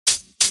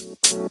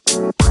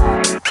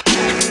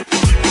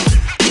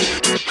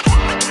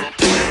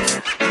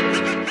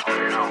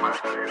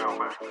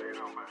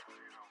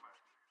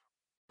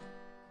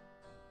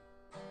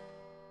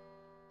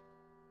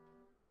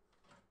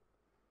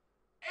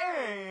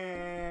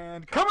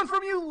And coming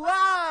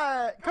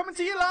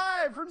to you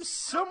live from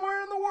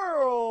somewhere in the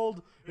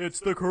world, it's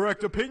the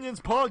Correct Opinions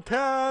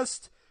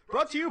Podcast,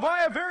 brought to you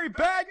by a very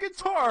bad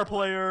guitar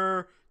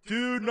player,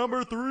 dude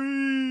number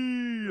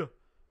 3.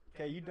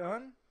 Okay, you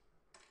done?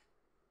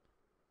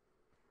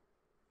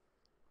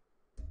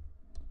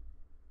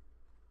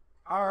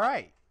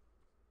 Alright.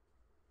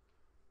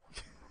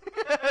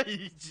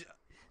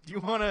 Do you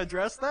want to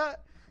address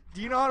that?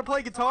 Do you know how to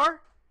play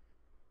guitar?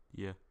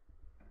 Yeah.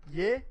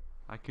 Yeah?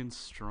 I can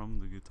strum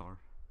the guitar.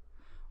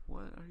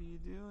 What are you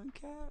doing,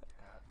 cat?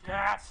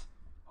 Cat!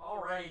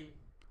 Alright.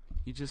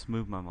 You just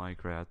moved my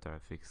mic right after I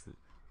fixed it.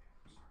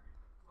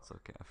 It's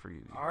okay, I forgive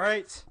you.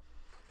 Alright.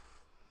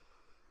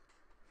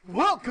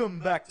 Welcome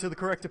back to the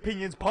Correct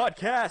Opinions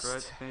Podcast.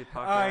 Correct Opinions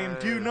Podcast. I am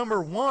dude number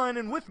 1,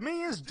 and with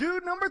me is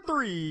dude number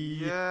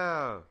 3.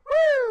 Yeah.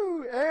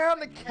 Woo!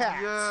 And the cat.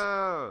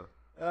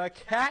 Yeah.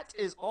 Cat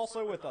is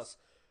also with us.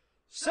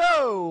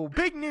 So,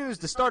 big news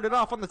to start it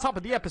off on the top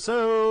of the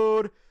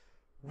episode.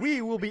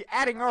 We will be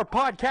adding our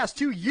podcast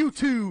to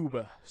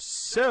YouTube.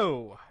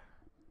 So,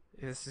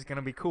 this is going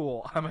to be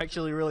cool. I'm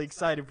actually really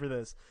excited for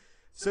this.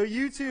 So,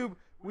 YouTube,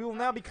 we will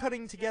now be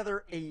cutting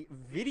together a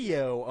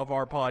video of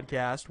our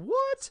podcast.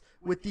 What?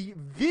 With the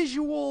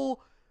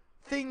visual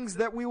things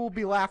that we will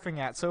be laughing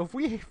at. So, if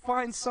we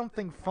find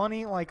something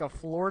funny like a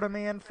Florida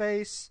man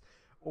face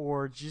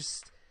or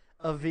just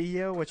a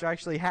video, which I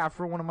actually have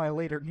for one of my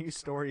later news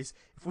stories,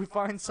 if we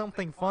find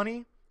something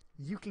funny,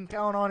 you can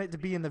count on it to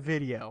be in the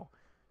video.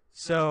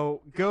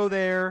 So go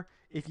there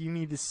if you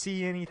need to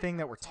see anything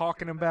that we're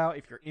talking about,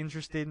 if you're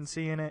interested in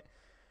seeing it.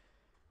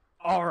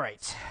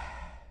 Alright.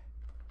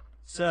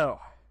 So,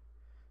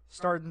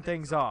 starting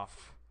things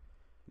off.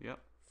 Yep.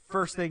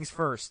 First things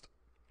first.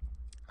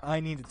 I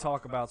need to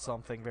talk about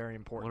something very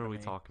important. What are we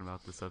to me. talking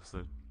about this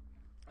episode?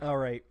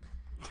 Alright.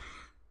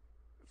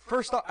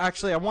 First off,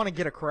 actually, I want to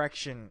get a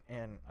correction,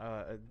 and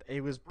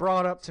it was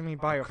brought up to me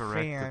by a Correct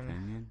fan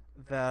opinion?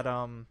 that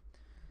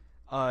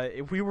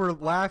we were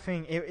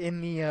laughing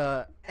in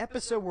the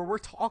episode where we're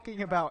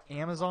talking about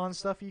Amazon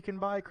stuff you can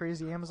buy,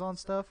 crazy Amazon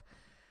stuff.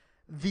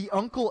 The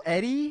Uncle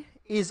Eddie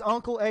is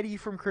Uncle Eddie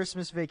from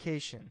Christmas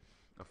Vacation.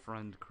 A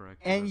friend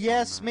corrected And us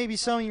yes, on that. maybe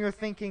some of you are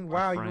thinking,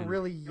 wow, you're friend.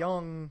 really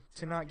young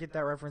to not get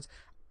that reference.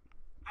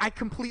 I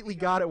completely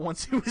got it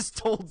once it was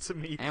told to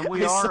me. And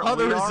we I are- saw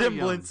the we are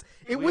resemblance.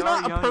 young. It We was are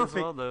not a young as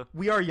perfect. well, though.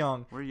 We are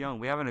young. We're young.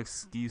 We have an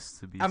excuse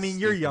to be I mean,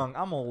 you're stupid. young.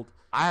 I'm old.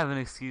 I have an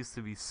excuse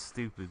to be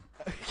stupid.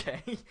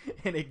 Okay,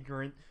 and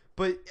ignorant.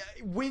 But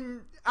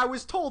when I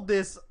was told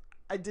this,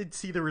 I did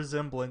see the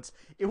resemblance.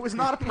 It was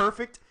not a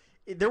perfect.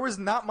 There was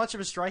not much of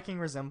a striking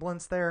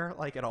resemblance there,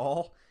 like at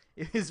all.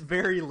 It was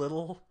very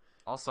little.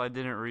 Also, I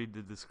didn't read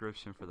the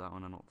description for that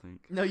one, I don't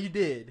think. No, you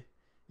did.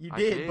 You I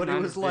did, did, but and it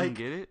I was just didn't like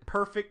get it?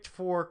 perfect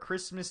for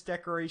Christmas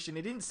decoration.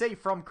 It didn't say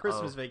from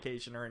Christmas Oh.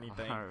 Vacation or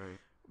anything. Alright.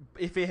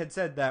 If it had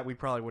said that, we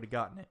probably would have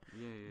gotten it.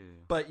 Yeah.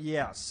 But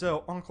yeah,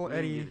 so Uncle We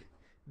didn't Eddie, get it.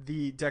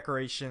 the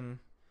decoration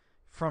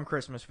from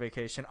Christmas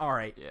Vacation. All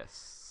right,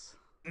 Yes.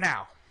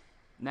 now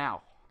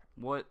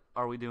What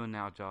are we doing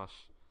now, Josh?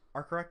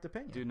 our correct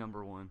opinion. Do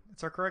number 1.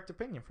 It's our correct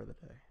opinion for the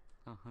day.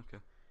 Oh,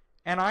 okay.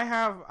 And I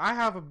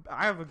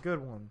have a good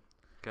one.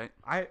 Okay.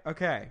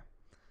 Okay.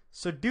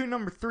 So dude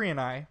number 3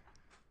 and I,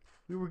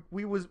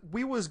 we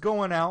was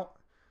going out,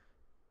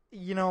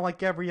 you know,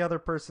 like every other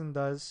person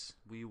does,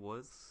 We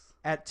was.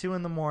 at 2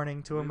 in the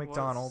morning to a We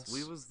McDonald's.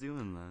 We was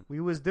doing that. We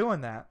was doing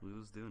that. We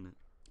was doing it.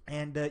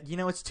 And you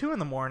know, it's 2 in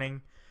the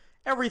morning.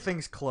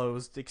 Everything's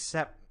closed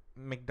except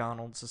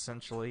McDonald's,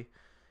 essentially.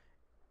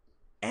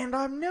 And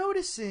I'm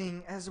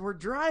noticing as we're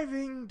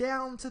driving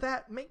down to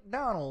that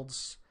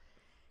McDonald's,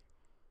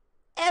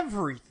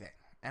 everything,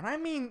 and I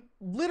mean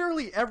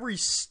literally every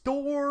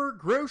store,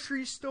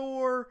 grocery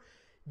store,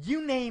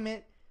 you name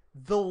it,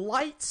 the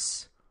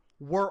lights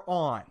were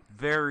on.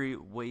 Very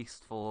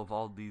wasteful of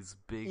all these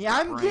big Yeah,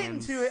 I'm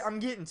brands.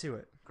 getting to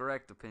it.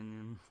 Correct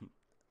opinion.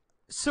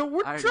 So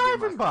we're I already gave my driving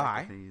correct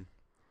by. opinion.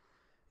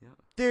 Yep.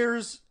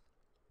 There's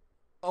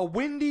a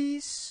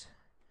Wendy's,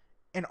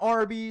 an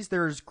Arby's,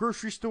 there's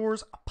grocery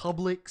stores, a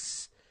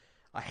Publix,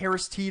 a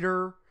Harris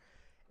Teeter,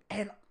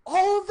 and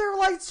all of their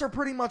lights are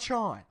pretty much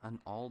on. An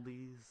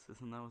Aldi's?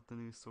 Isn't that what the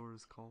new store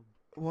is called?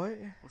 What?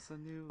 What's the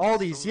new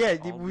Aldi's, store? yeah,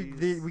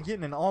 Aldi's. we're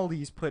getting an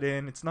Aldi's put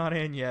in. It's not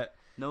in yet.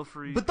 No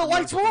free But the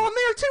lights were on promotions.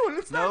 there too, and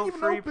it's not No even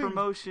free open.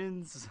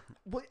 promotions.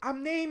 Well,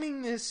 I'm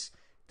naming this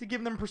to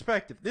give them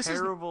perspective. This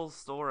Terrible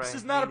store.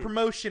 is I not a hate it.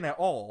 promotion at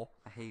all.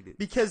 I hate it.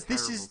 Because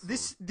Terrible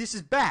this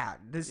is bad.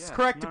 This Yeah,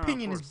 correct no, of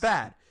opinion is course.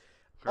 bad.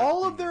 Correct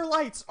All of opinion. their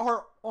lights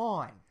are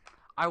on.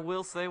 I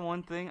will say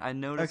one thing. I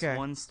noticed Okay.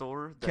 one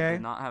store that Okay.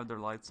 did not have their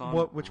lights on.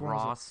 Which one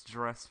was it? Ross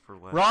Dress for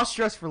Less. Ross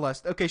Dress for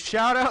Less. Okay,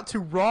 shout out to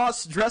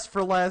Ross Dress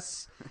for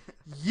Less.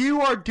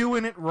 You are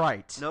doing it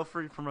right. No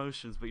free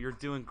promotions, but you're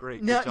doing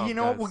great. No, Good job, you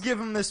know what? guys. We'll give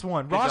him this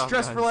one. Good Ross job,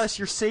 Dress for guys. Less,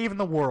 you're saving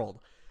the world.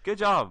 Good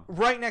job.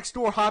 Right next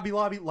door, Hobby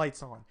Lobby,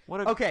 lights on.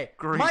 What a Okay,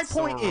 great my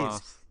point store, is,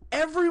 Ross.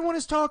 everyone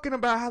is talking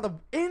about how the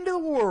end of the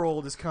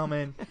world is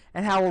coming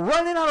and how we're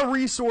running out of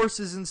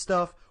resources and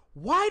stuff.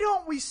 Why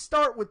don't we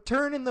start with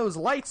turning those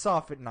lights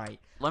off at night?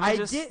 Let me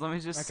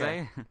just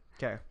say,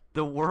 Okay.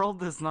 the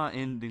world is not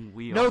ending.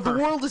 We are. No, the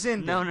world is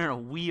ending. No.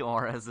 We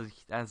are as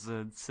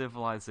a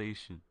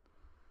civilization.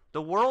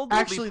 The world will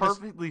Actually, be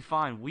perfectly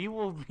fine. We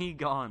will be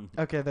gone.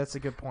 Okay, that's a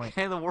good point.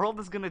 Okay, the world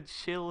is gonna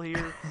chill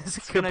here. That's a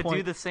It's good gonna do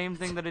point. the same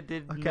thing that it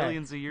did Okay.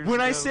 millions of years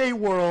When ago. I say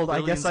world,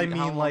 I guess I Billions-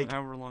 how mean long- like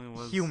however long it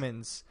was.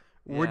 humans.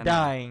 Yeah, We're no.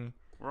 dying.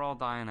 We're all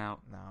dying out.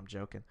 No, I'm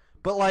joking.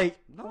 But like,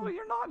 No,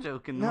 you're not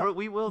joking. No.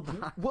 We will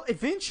die well,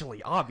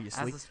 eventually,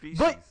 obviously. as a species.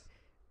 But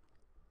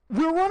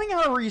we're running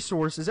out of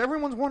resources.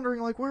 Everyone's wondering,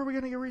 like, where are we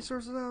going to get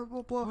resources out?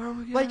 Blah, blah. Where are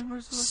we Like, getting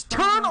resources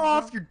turn from?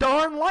 off your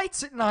darn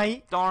lights at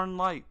night. darn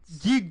lights.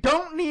 You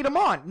don't need them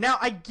on. Now,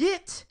 I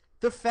get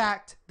the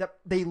fact that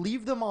they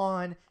leave them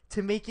on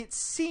to make it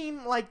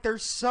seem like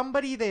there's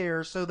somebody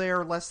there so they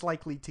are less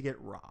likely to get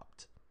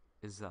robbed.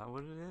 Is that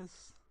what it is?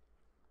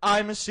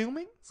 I'm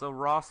assuming. So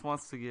Ross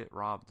wants to get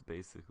robbed,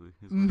 basically.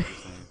 Is what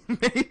you're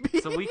saying.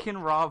 Maybe. So we can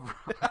rob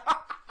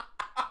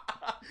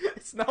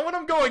It's not what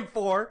I'm going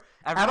for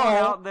at everyone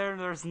all. out there.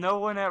 There's no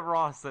one at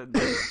Ross that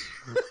knows.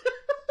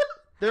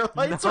 Their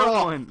lights No are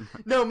off. one.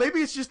 No, maybe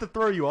it's just to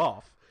throw you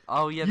off.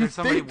 Oh yeah, You there's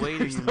somebody think waiting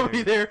there's in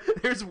somebody there.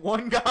 There's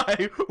one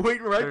guy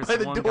waiting right There's by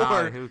the one door.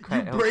 guy who You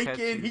he'll break catch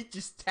in, you. he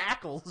just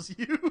tackles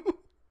you.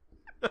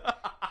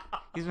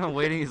 He's been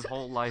waiting his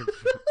whole life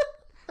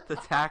to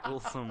tackle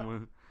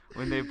someone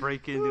when they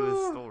break into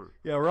his store.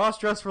 Yeah, Ross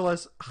Dress for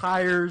Less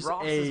hires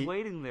Ross a. is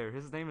waiting there.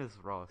 His name is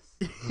Ross.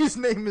 His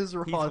name is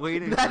Ross.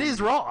 waiting That for is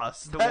you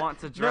Ross. to That- want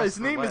to No, dress his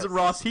for name less. isn't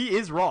Ross. He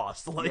is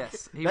Ross. Like,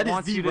 Yes, he that is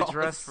wants the you to Ross.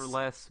 dress for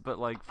less, but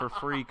like for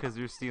free because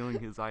you're stealing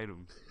his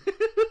items.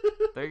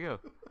 There you go.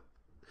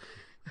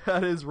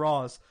 That is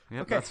Ross.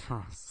 Yep, Okay. that's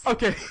Ross.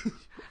 Okay.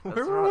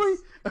 Where were we? Ross.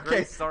 Okay.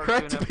 Great start to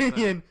Correct an episode.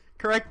 opinion.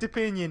 Correct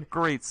opinion.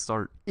 Great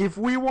start. If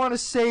we want to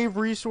save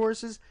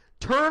resources,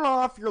 turn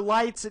off your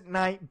lights at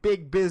night,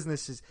 big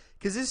businesses,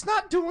 because it's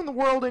not doing the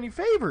world any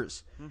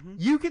favors. Mm-hmm.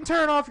 You can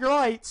turn off your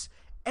lights,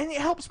 and it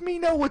helps me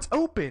know what's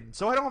open,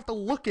 so I don't have to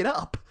look it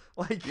up.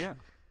 Like, Yeah,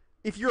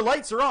 if your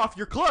lights are off,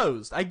 you're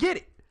closed. I get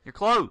it. you're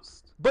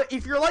closed. But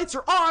if your lights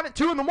are on at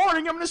 2 in the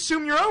morning, I'm going to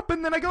assume you're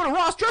open, then I go to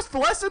Ross Dress for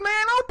Less, and they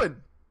ain't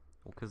open.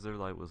 Well, because their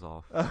light was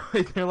off.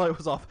 Wait, their light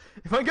was off.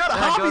 If I go to Then I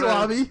Hobby go to-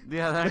 Lobby...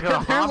 Yeah, then I go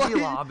to their Hobby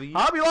light- Lobby.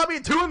 Hobby Lobby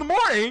at 2 in the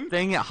morning...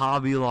 Dang it,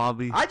 Hobby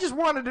Lobby. I just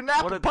wanted an what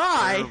apple a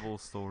pie, terrible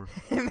store.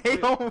 and they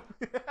don't...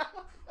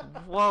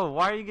 Whoa,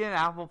 why are you getting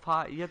apple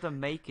pie? You have to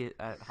make it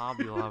at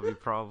Hobby Lobby,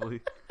 probably.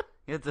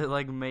 You have to,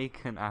 like,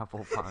 make an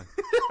apple pie.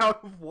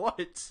 Out of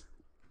what?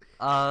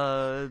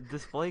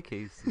 Display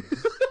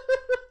cases.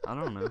 I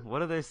don't know. What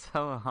do they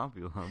sell at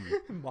Hobby Lobby?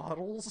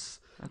 Models?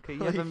 Okay,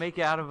 you have to Like- make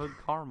it out of a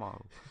car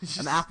model. Just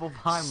An apple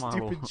pie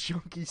model.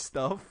 Stupid junky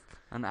stuff.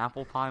 An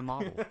apple pie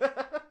model.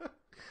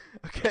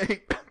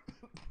 Okay.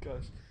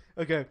 Gosh.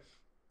 Okay.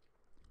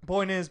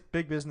 Point is,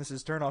 big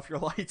businesses, turn off your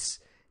lights.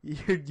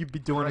 You'd be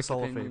doing us Correct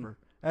all opinion. a favor.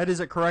 That is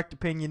a correct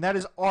opinion. That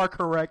is our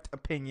correct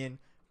opinion.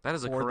 That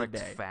is a For the correct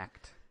day.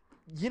 fact.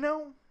 You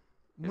know,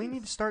 we It need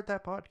is. to start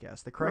that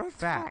podcast, the Correct Correct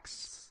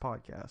Facts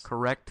podcast.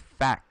 Correct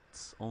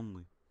facts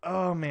only.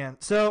 Oh man!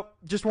 So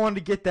just wanted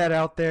to get that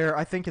out there.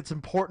 I think it's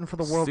important for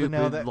the world Stupid to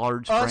know that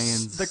large us,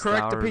 brands the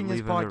Correct that are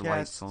Opinions leaving their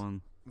lights podcast.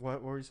 on.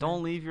 What were you saying?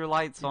 Don't leave your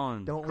lights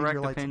on. Don't leave Correct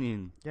your lights on.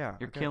 opinion. Yeah,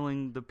 You're okay.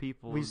 killing the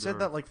people. We said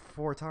that like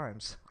 4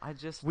 times. I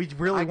just. We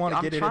really want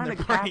to get it in I'm their trying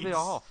to cap brains. it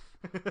off.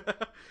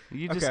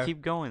 You just Okay.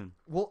 keep going.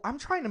 Well, I'm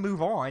trying to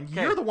move on.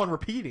 Okay. You're the one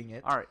repeating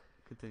it. All right,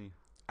 continue.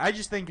 I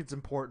just think it's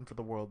important for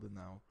the world to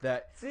know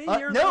that. See,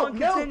 you're no,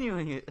 no.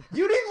 continuing it.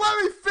 You didn't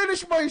let me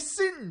finish my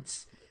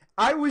sentence.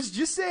 I was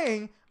just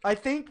saying, I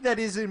think that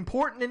is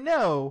important to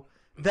know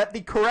that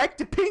the Correct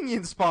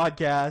Opinions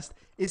podcast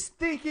is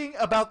thinking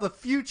about the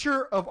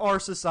future of our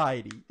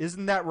society.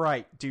 Isn't that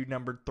right, dude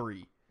number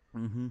 3?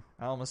 Mm-hmm.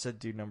 I almost said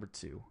dude number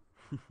 2.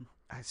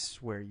 I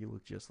swear you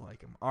look just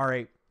like him. All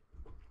right.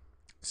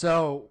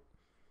 So,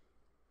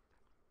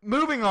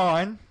 moving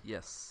on.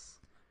 Yes,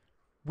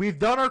 We've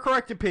done our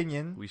Correct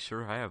Opinion. we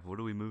sure have. What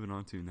are we moving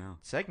on to now?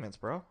 Segments,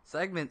 bro.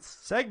 Segments,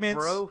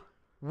 Segments. bro.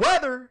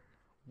 Weather.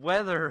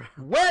 Weather.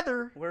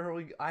 Weather. Where are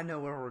we? I know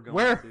where we're going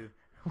Where? to.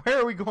 Where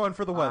are we going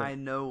for the weather? I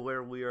know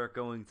where we are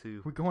going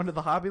to. We're going to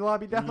the Hobby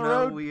Lobby down the no,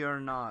 road? we are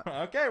not.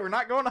 Okay, we're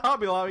not going to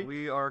Hobby Lobby.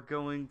 We are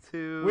going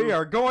to. We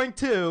are going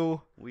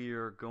to. We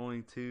are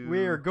going to.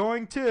 We are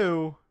going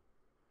to.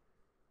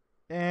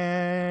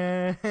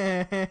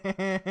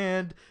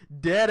 And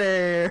dead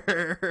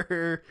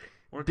air.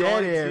 We're dead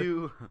going air.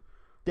 to.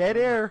 Dead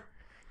air.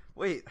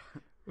 Wait.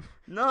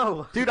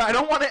 No. Dude, I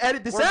don't want to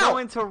edit this We're out.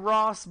 going to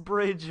Ross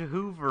Bridge,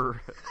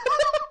 Hoover.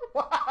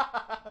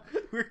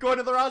 We're going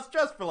to the Ross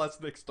Dress for Less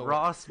next door.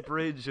 Ross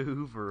Bridge,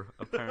 Hoover.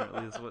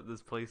 Apparently, is what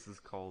this place is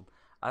called.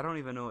 I don't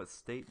even know what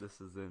state this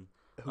is in.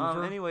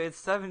 Hoover? Anyway, it's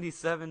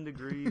 77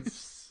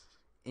 degrees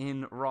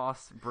in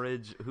Ross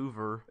Bridge,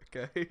 Hoover.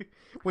 Okay.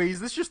 Wait, is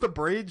this just a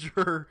bridge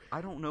or?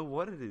 I don't know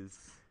what it is.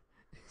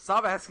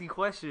 Stop asking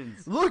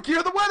questions. Look,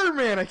 you're the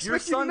weatherman. I Your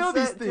expect you to know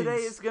these sunset things. today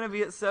is going to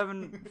be at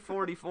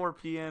 7:44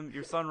 p.m.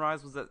 Your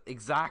sunrise was at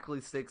exactly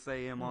 6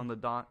 a.m. on the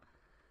dot.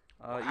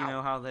 Wow. You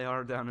know how they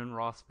are down in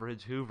Ross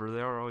Bridge, Hoover.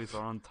 They are always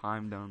on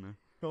time down there.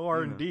 You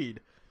are you know.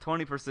 indeed.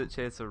 20%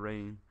 chance of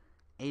rain,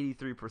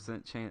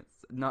 83%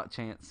 chance,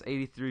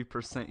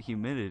 83%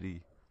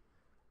 humidity.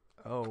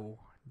 Oh,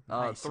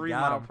 nice. 3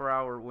 mile per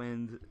hour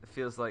wind,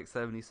 feels like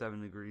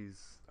 77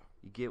 degrees.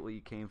 You get what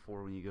you came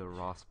for when you go to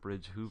Ross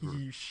Bridge, Hoover.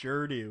 You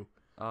sure do.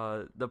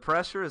 The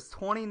pressure is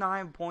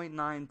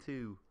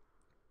 29.92.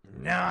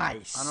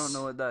 Nice. I don't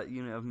know what that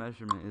unit of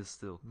measurement is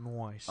still.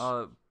 Nice.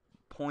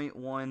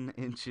 0.1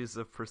 inches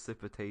of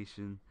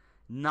precipitation,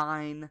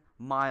 9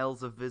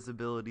 miles of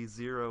visibility,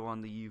 0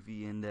 on the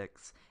UV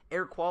index.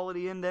 Air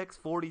quality index,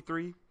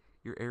 43.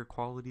 Your air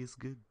quality is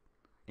good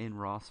in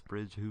Ross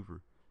Bridge,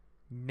 Hoover.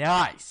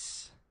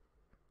 Nice.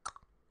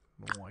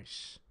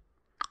 Nice.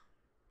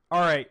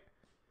 All right.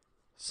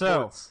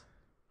 So,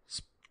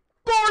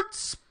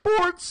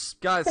 sports,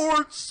 Guys,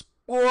 sports.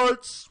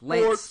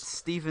 Lance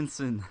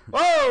Stevenson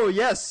Oh,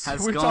 yes.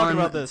 has We're gone talking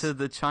about this. to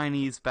the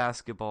Chinese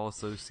Basketball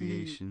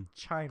Association.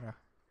 China.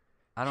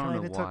 I don't China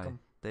know took why. him.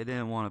 They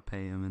didn't want to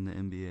pay him in the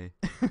NBA.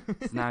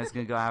 So now he's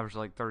going to go average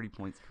like 30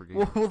 points per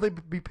game. Will they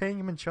be paying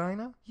him in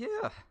China? Yeah.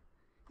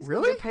 He's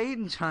Really? gonna get paid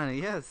in China,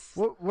 yes.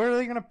 Where are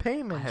they going to pay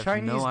him in? I have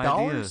Chinese no idea.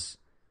 dollars?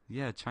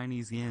 Yeah,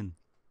 Chinese yen.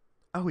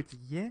 Oh, it's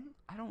yen?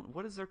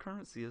 What is their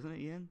currency? Isn't it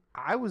yen?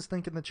 I was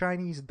thinking the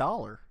Chinese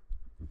dollar.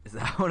 Is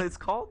that what it's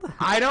called?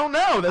 I don't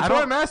know. That's I why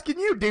don't- I'm asking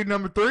you, dude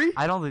number 3.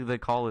 I don't think they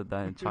call it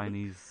that in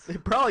Chinese. They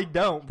probably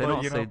don't, They but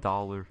don't you say know.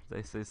 dollar.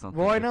 They say something.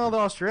 Well, I know different. the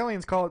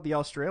Australians call it the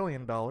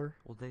Australian dollar.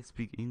 Well, they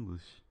speak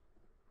English.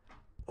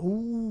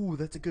 Ooh,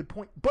 that's a good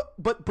point.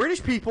 But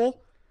British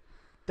people,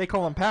 they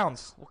call them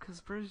pounds. Well, because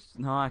British...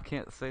 No, I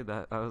can't say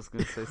that. I was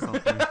going to say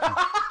something.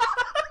 I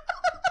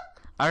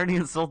already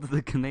insulted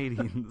the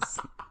Canadians.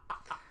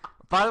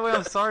 By the way,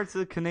 I'm sorry to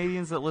the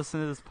Canadians that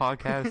listen to this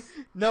podcast.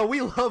 No,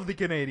 we love the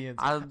Canadians.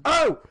 I-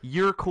 Oh,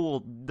 You're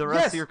cool. The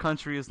rest Yes. of your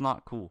country is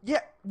not cool.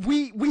 yeah,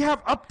 we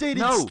have updated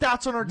No.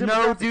 stats on our No,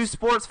 demographics. do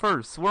sports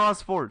first. We're on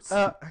sports.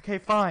 Okay,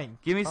 fine.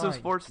 Give me some fine.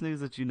 sports news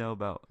that you know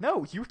about.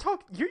 No, you were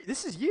talking.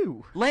 This is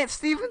you. Lance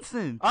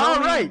Stevenson. All Tell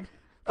me- right.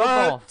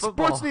 Football.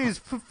 Sports news.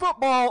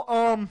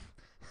 Football.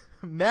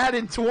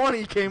 Madden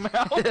 20 came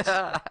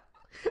out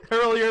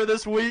earlier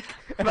this week,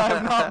 and I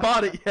have not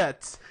bought it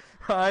yet.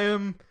 I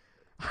am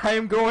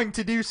going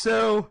to do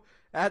so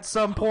at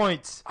some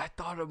point. I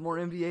thought of more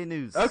NBA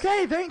news.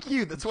 Okay, thank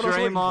you. That's what I was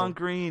waiting Draymond for.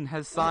 Green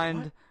has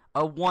signed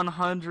a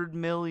 $100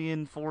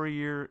 million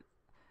 4-year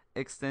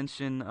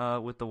extension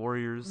with the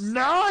Warriors.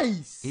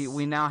 Nice.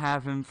 We now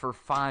have him for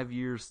 5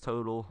 years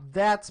total.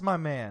 That's my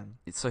man.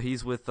 So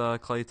he's with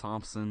Klay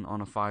Thompson on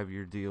a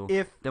 5-year deal.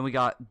 If Then we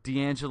got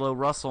D'Angelo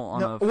Russell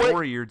on No, a wait.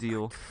 4-year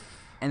deal.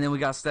 And then we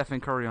got Stephen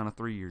Curry on a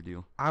 3-year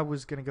deal. I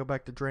was going to go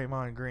back to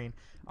Draymond Green.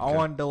 I Okay.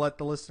 wanted to let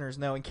the listeners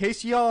know, in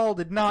case y'all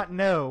did not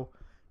know,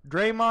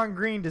 Draymond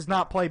Green does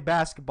not play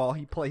basketball.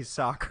 He plays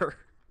soccer.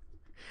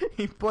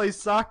 He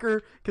plays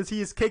soccer because he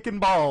is kicking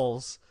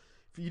balls.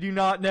 If you do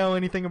not know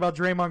anything about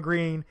Draymond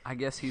Green, I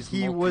guess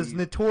he was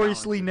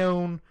notoriously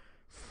known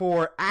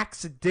for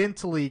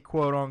accidentally,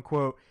 quote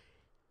unquote,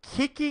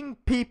 kicking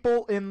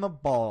people in the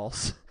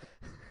balls.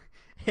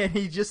 And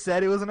he just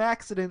said it was an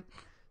accident.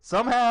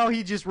 Somehow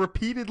he just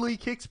repeatedly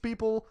kicks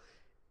people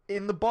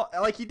in the ball.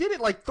 Like, he did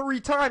it like 3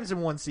 times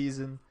in one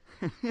season.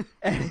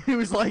 And he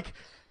was like,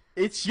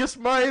 it's just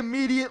my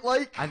immediate,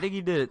 like... I think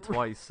he did it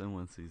twice in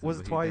one season. Was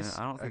but it he twice? didn't-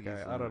 I don't think Okay,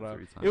 he's I done don't it know.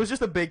 3 times. It was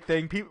just a big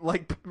thing. People,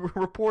 like,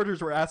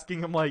 reporters were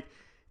asking him, like,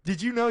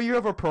 did you know you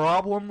have a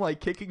problem, like,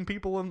 kicking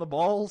people in the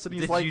balls? And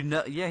he's Did like, you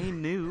know? Yeah, he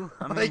knew.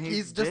 I mean, like, he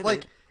he's just did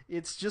like, it.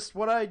 it's just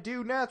what I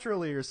do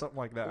naturally or something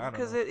like that. I don't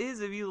Because know. it is.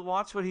 If you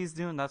watch what he's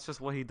doing, that's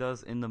just what he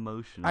does in the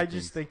motion. I of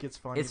just things. think it's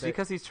funny. It's that-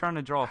 because he's trying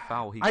to draw a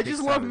foul. He I kicks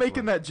just out love his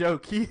making leg. that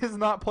joke. He is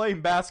not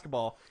playing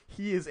basketball.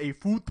 He is a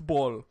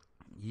football.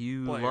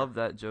 You player. love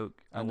that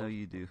joke. I know love-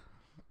 you do.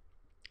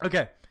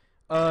 Okay.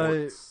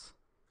 Sports.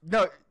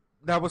 No,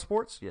 that was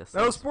sports? Yes,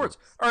 That was sports.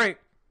 All right.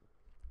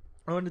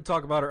 I wanted to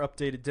talk about our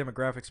updated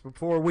demographics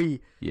before we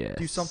Yes.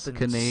 do something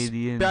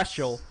Canadians.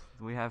 special.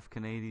 We have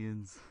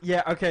Canadians.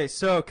 Yeah, okay,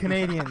 so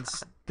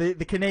Canadians, the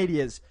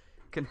Canadians.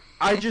 Can-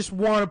 I just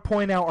want to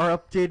point out our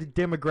updated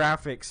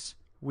demographics.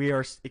 We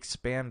are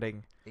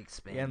expanding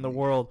Expand. in the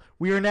world.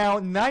 We are now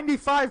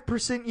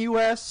 95%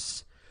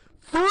 US,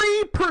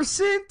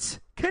 3%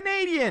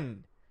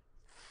 Canadian.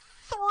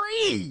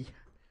 3!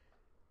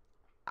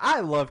 I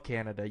love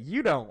Canada.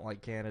 You don't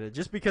like Canada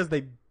just because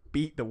they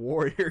beat the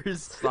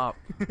Warriors. Stop.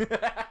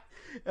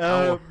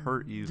 I will Um,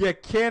 hurt you. Yeah,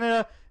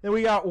 Canada. Then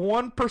we got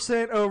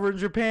 1% over in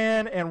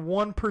Japan and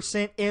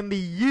 1% in the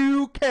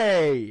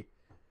UK.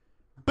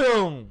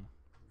 Boom.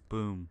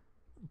 Boom.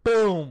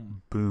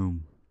 Boom.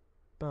 Boom.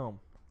 Boom.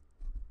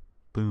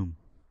 Boom.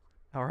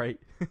 All right.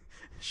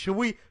 Should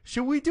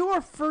we do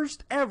our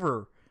first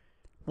ever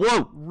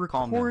Whoa!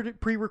 Calm down.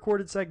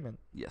 pre-recorded segment?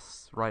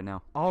 Yes, right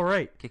now. All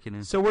right. Kicking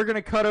in. So we're going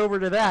to cut over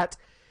to that.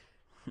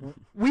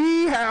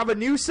 We have a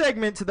new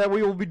segment that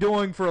we will be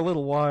doing for a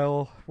little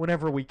while,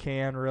 whenever we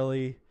can,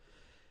 really.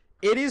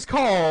 It is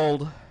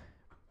called...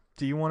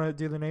 Do you want to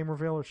do the name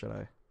reveal, or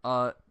should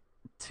I?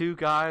 Two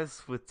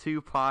guys with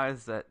two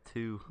pies at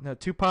 2. No,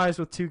 2 pies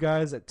with 2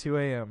 guys at 2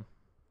 a.m.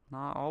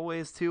 Not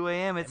always 2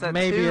 a.m. It's at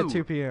Maybe 2. at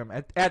 2 p.m.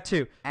 At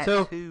 2. At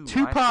so 2.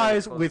 2 I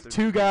pies said with closer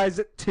 2 to guys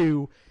at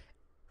 2,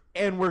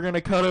 and we're going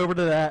to cut over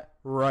to that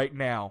right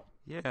now.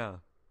 Yeah.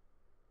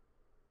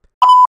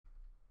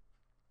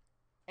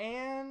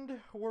 And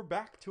we're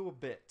back to a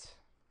bit.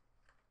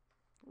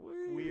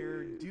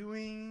 We're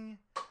doing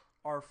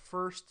our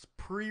first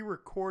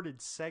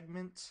pre-recorded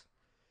segment.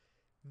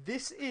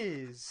 This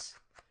is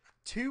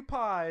 2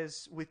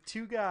 pies with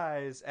 2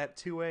 guys at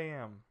 2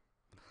 a.m.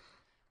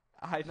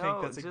 I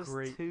think that's a just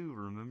great... 2,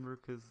 remember?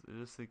 Because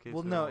just in case...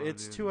 Well, no,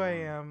 it's 2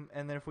 a.m.,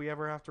 and then if we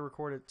ever have to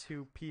record at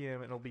 2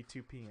 p.m., it'll be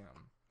 2 p.m.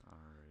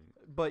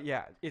 Alright. But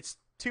yeah, it's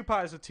 2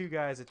 pies with 2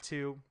 guys at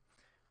 2.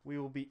 We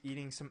will be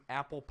eating some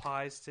apple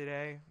pies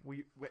today.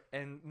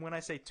 And when I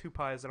say 2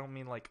 pies, I don't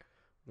mean like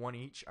 1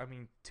 each. I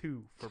mean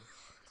 2 for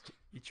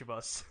each of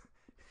us.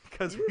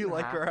 Because we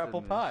like our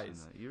apple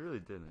pies. That. You really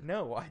didn't.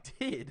 No, I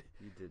did.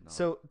 You did not.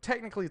 So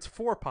technically it's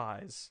 4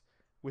 pies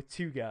with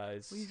 2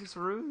 guys. Well, you just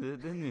ruined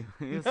it, didn't you?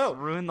 You No, just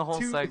ruined the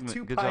whole segment.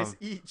 2 Good pies job.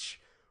 each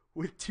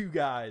with 2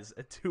 guys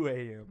at 2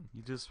 a.m.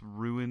 You just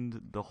ruined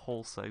the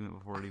whole segment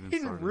before it even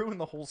Didn't started. ruin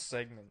the whole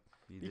segment.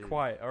 You Be did.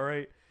 quiet, all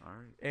right? All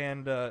right.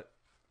 And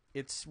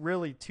it's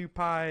really 2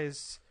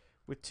 pies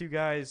with 2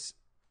 guys,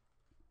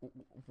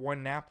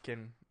 1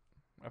 napkin,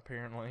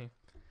 apparently.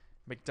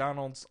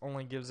 McDonald's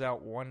only gives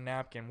out 1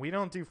 napkin. We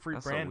don't do free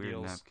That's brand a weird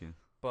deals, napkin.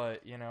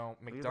 but you know,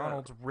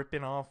 McDonald's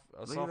ripping off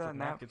us Look off at with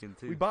that napkin,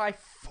 too. We buy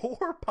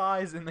 4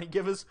 pies and they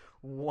give us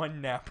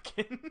 1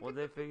 napkin. Well,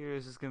 they figure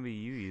it's just going to be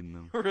you eating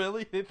them.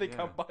 Really? They think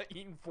Yeah. I'm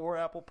eating 4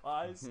 apple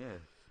pies? Yeah.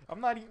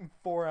 I'm not eating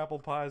 4 apple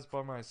pies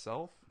by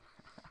myself.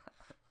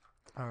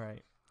 All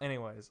right.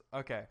 Anyways,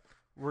 okay.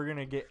 We're going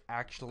to get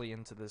actually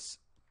into this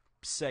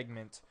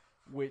segment,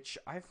 which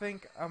I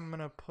think I'm going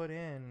to put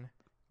in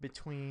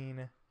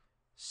between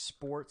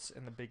sports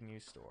and the big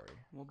news story.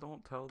 Well,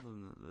 don't tell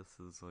them that this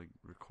is like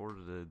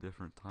recorded at a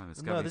different time.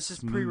 It's No, gotta be this is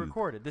smooth.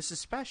 pre-recorded. This is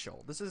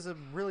special. This is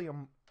really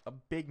a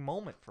big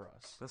moment for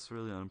us. That's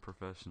really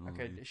unprofessional.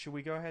 Okay, of you. should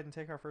we go ahead and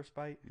take our first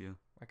bite? Yeah.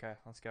 Okay,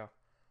 let's go.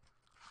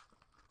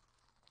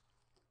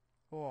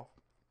 Oh.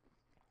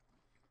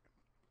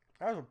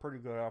 That was a pretty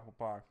good apple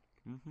pie.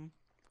 Mm-hmm.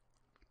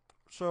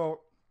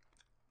 So,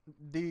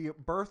 the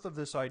birth of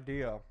this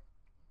idea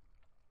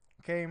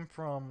came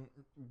from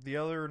the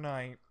other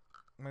night,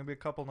 maybe a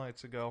couple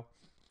nights ago.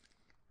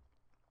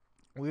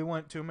 We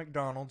went to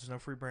McDonald's, no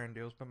free brand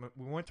deals, but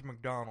we went to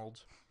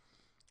McDonald's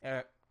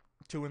at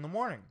 2 in the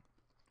morning.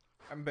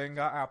 And Ben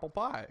got an apple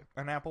pie.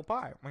 And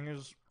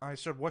I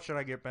said, what should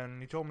I get, Ben?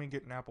 And he told me to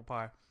get an apple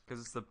pie.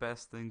 Because it's the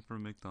best thing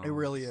from McDonald's. It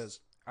really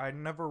is. I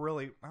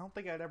don't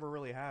think I'd ever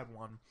really had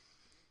one.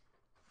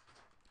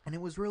 And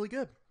it was really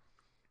good.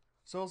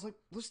 So I was like,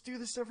 let's do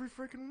this every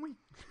freaking week.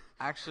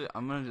 Actually,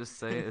 I'm going to just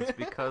say it's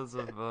because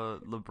of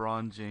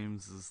LeBron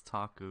James's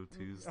Taco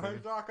Tuesday. Hey,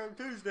 Taco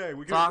Tuesday.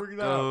 We can bring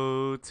it out.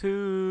 Taco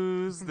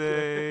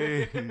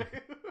Tuesday.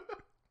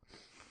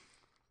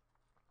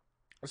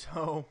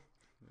 So,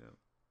 Yep.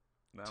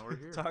 Now we're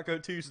here. Taco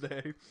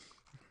Tuesday.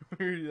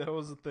 That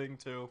was a thing,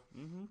 too.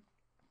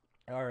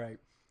 Mm-hmm. All right.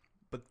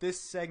 But this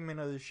segment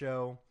of the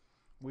show,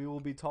 we will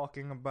be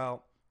talking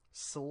about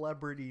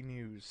celebrity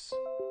news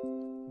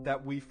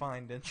that we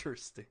find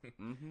interesting.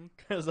 Mm-hmm.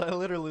 Because I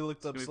literally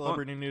looked up gonna be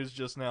celebrity news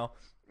just now.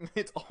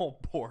 It's all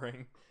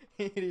boring.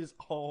 It is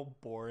all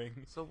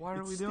boring. So why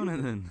are It's we doing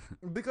it then?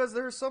 Because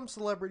there are some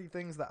celebrity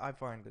things that I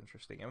find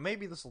interesting. And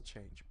maybe this will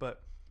change.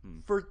 But Hmm.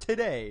 for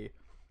today,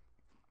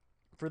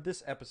 for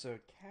this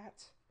episode,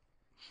 Cat.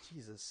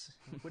 Jesus.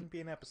 It wouldn't be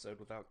an episode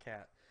without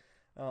Cat.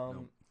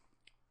 Nope.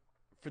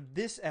 For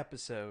this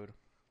episode,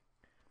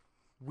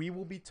 we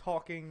will be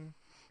talking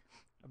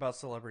about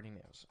celebrity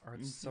news. Or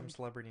some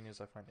celebrity news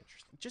I find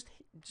interesting. Just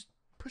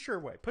push her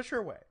away. Push her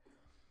away.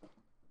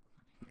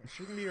 It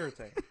shouldn't be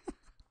irritating.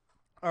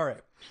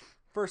 Alright.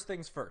 First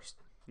things first.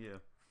 Yeah.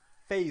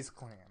 FaZe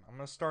Clan. I'm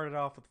going to start it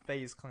off with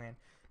FaZe Clan.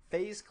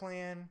 FaZe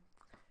Clan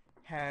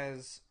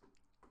has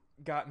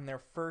gotten their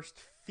first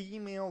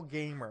female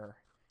gamer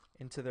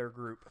into their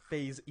group,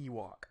 FaZe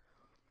Ewok.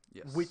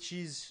 Yes. Which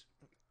is,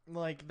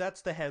 like,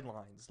 that's the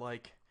headlines.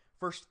 Like,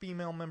 first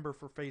female member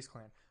for FaZe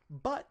Clan.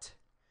 But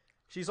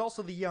she's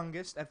also the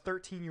youngest at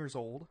 13 years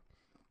old.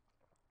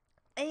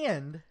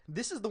 And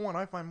this is the one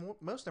I find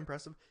most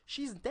impressive.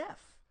 She's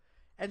deaf.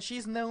 And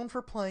she's known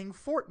for playing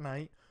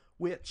Fortnite,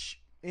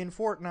 which in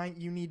Fortnite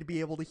you need to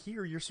be able to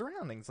hear your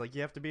surroundings. Like,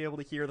 you have to be able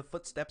to hear the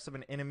footsteps of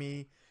an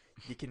enemy.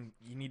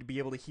 You need to be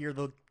able to hear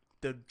the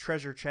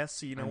treasure chest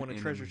so you know An when a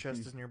treasure enemy.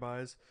 chest is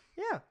nearby.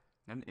 Yeah.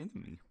 An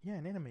enemy. Yeah,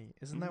 an enemy.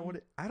 Isn't that what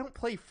it... I don't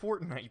play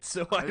Fortnite,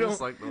 so I I don't...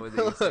 just like the way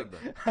that you said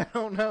that. I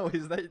don't know.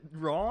 Is that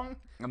wrong?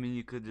 I mean,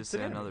 you could just It's an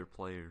say enemy. another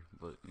player,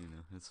 but, you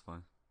know, it's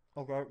fine.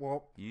 Okay,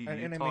 well, You an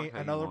talk enemy, how you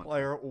another want.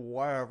 player,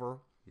 whatever.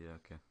 Yeah,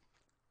 okay.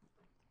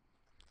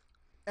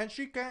 And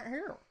she can't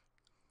hear.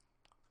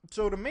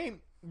 So to me,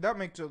 that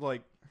makes it,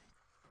 like,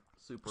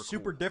 super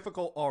Cool.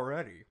 difficult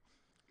already.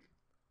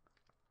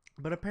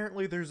 But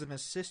apparently there's an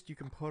assist you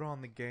can put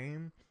on the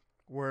game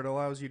where it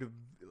allows you to...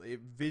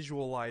 It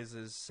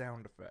visualizes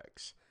sound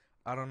effects.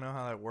 I don't know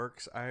how that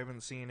works. I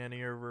haven't seen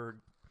any of her,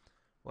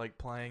 like,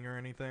 playing or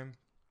anything.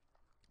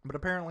 But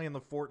apparently in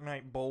the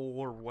Fortnite Bowl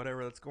or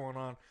whatever that's going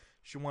on,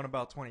 she won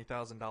about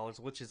 $20,000,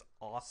 which is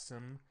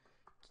awesome.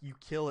 You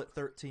kill it,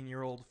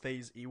 13-year-old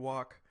FaZe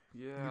Ewok.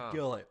 You Yeah.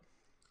 kill it.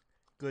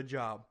 Good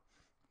job.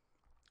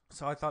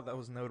 So I thought that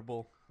was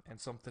notable and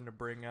something to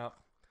bring up.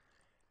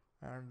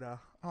 And, oh,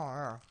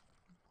 yeah.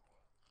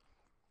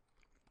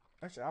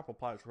 Actually, apple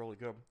pie is really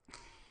good.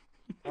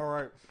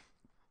 Alright.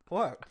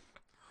 What?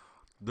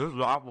 This is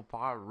apple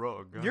pie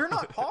rug. You're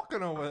not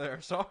talking over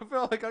there, so I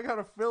feel like I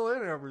gotta fill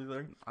in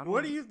everything. I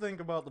What don't- do you think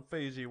about the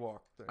FaZe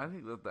Ewok thing? I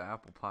think that the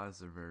apple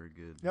pies are very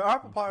good. Yeah,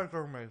 apple pies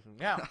are amazing.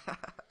 Yeah.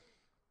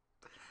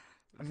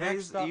 FaZe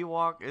Next up-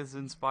 Ewok is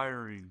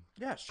inspiring.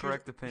 Yeah,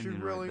 Correct opinion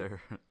she's really, right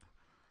there.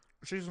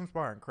 She's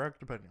inspiring.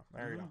 Correct opinion.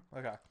 There you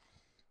Mm-hmm. go. Okay.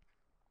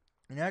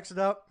 Next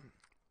up,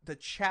 the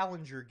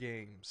Challenger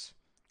Games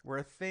were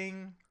a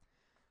thing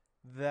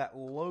that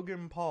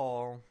Logan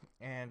Paul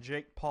and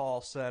Jake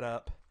Paul set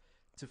up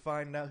to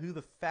find out who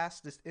the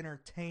fastest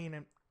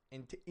entertainer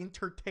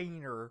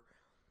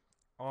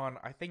on,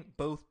 I think,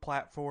 both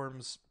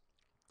platforms,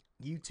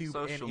 YouTube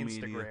Social and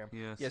media.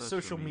 Instagram. Yeah,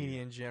 social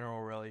media in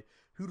general, really.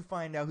 Who to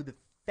find out who the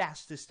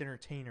fastest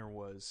entertainer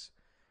was.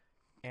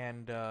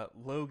 And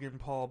Logan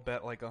Paul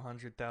bet like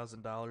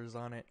 $100,000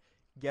 on it.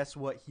 Guess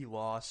what? He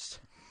lost.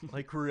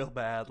 Like, real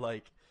bad.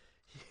 Like,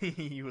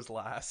 he was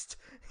last.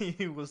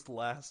 He was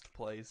last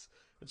place.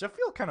 Which I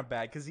feel kind of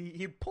bad because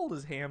he pulled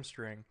his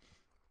hamstring.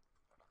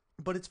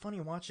 But it's funny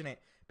watching it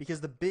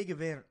because the big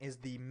event is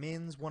the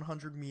men's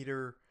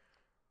 100-meter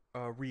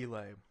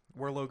relay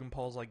where Logan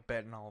Paul's like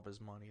betting all of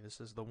his money. This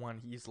is the one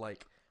he's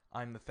like,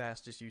 I'm the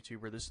fastest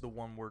YouTuber. This is the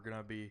one we're going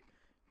to be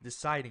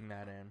deciding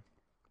that in.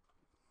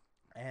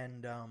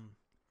 And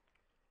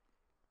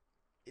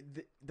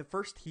the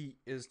first heat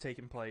is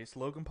taking place.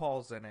 Logan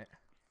Paul's in it.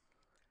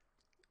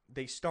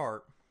 They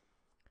start.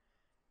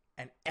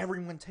 And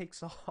everyone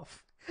takes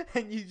off.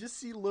 And you just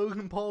see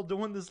Logan Paul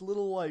doing this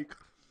little, like,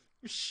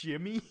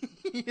 shimmy.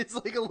 It's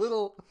like a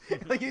little,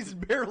 like he's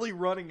barely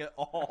running at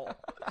all.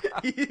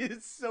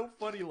 It's so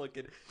funny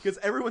looking. Because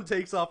everyone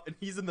takes off and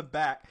he's in the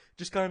back.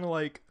 Just kind of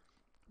like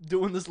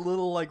doing this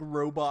little, like,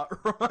 robot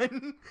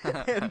run.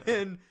 And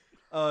then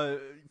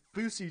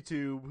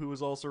FusiTube, who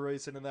was also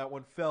racing in that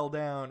one, fell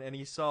down. And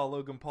he saw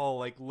Logan Paul,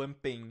 like,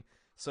 limping.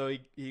 So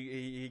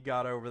he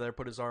got over there,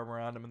 put his arm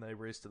around him, and they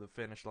raced to the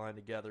finish line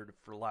together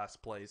for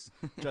last place,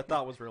 which I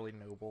thought was really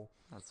noble.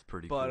 That's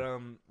pretty But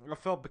cool. I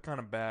felt kind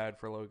of bad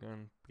for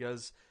Logan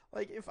because,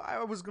 like, if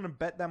I was gonna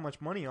bet that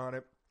much money on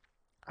it,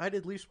 I'd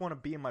at least want to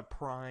be in my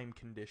prime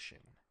condition.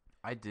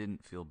 I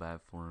didn't feel bad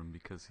for him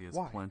because he has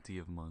Why? plenty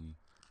of money.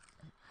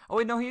 Oh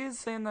wait, no, he is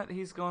saying that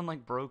he's going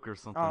like broke or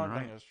something, I don't right?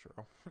 think that's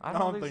true. I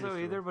don't think it's so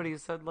true. either, but he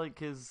said like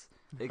his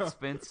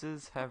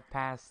expenses have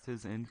passed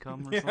his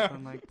income or Yeah.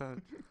 something like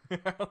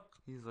that.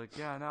 He's like,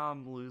 yeah, now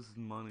I'm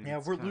losing money. Yeah,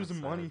 It's we're kinda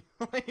losing sad."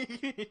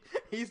 money.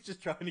 He's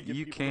just trying to get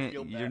You people can't. to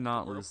feel bad You're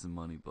not for him. losing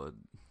money, bud.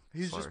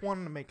 He's just Sorry.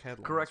 wanting to make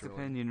headlines. Correct really.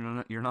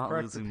 opinion. You're not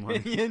Correct losing money.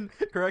 opinion.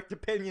 Correct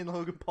opinion,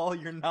 Logan Paul.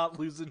 You're not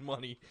losing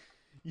money.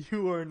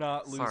 You are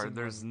not losing Sorry,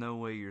 there's money. no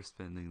way you're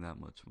spending that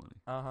much money.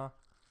 Uh-huh.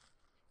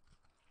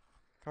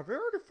 Have you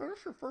already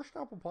finished your first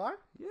apple pie?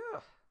 Yeah.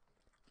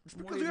 It's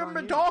because Waiting you haven't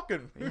on been you.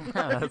 talking.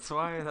 Yeah, that's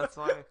why. I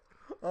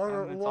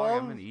I've been talking.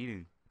 I've been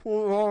eating.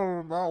 Pull it out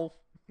of my mouth.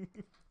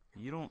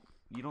 You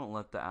don't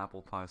let the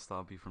apple pie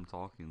stop you from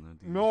talking, though,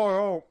 do you? No, I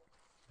don't.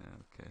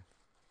 Yeah, okay.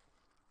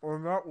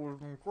 And that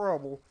was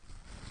incredible.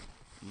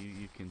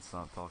 You can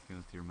stop talking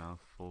with your mouth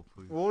full,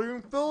 please. Well, you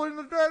can fill in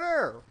the dead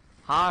air.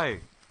 Hi.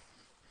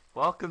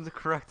 Welcome to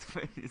Correct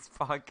Opinions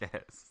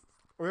Podcast.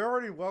 We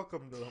already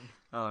welcomed them.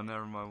 Oh,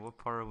 never mind. What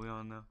part are we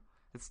on now?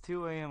 It's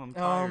 2 a.m. I'm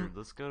tired.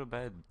 Let's go to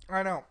bed.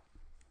 I know.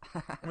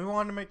 We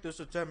wanted to make this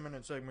a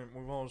 10-minute segment.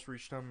 We've almost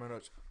reached 10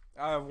 minutes.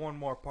 I have one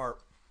more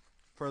part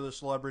for the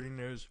celebrity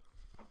news.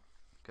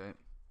 Okay.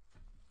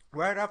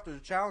 Right after the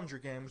Challenger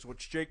Games,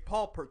 which Jake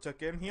Paul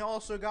partook in, he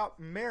also got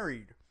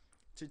married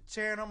to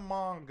Tana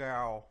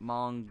Mongeau.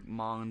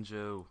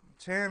 Monjo.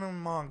 Tana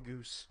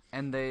Mongoose.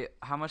 And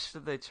how much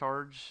did they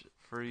charge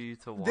for you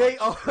to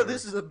watch?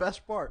 This is the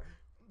best part.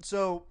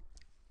 So,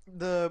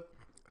 the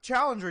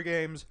Challenger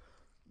Games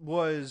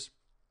was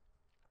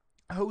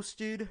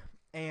hosted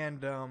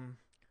and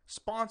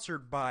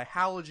sponsored by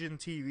Halogen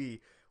TV,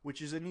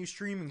 which is a new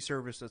streaming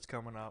service that's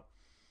coming up.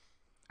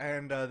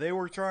 And they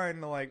were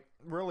trying to, like,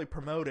 really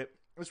promote it.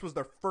 This was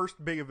their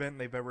first big event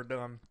they've ever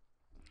done.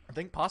 I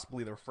think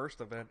possibly their first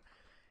event.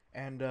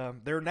 And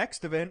their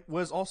next event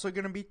was also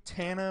going to be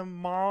Tana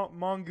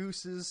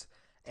Mongooses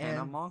and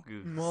Tana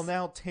Mongoose. well,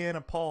 now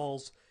Tana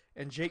Paul's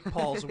and Jake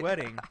Paul's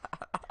wedding.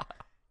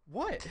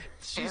 What?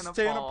 She's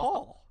Tana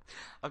Paul.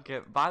 Okay,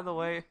 by the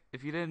way,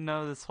 if you didn't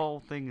know, this whole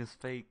thing is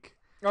fake.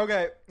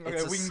 Okay,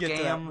 It's a we can scam. get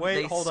to that. Wait,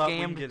 they hold up. We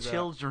can scammed get to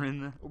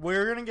children that.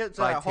 We're gonna get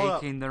to by that. Hold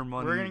up. taking their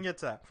money. We're gonna get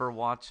to that. For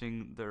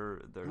watching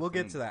their. We'll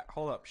thing. get to that.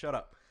 Hold up. Shut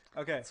up.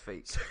 Okay. It's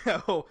fake.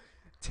 So,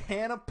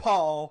 Tana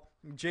Paul,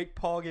 Jake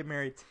Paul get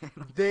married.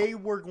 They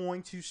were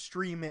going to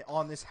stream it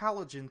on this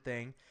Halogen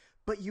thing,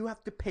 but you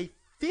have to pay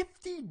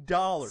 $50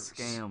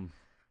 Scam.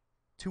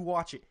 to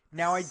watch it.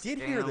 Now, I did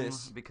hear Scam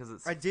this. because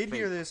it's. I did fake.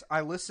 hear this.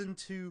 I listened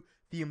to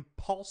the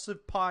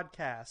Impulsive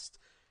podcast.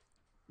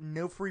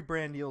 No free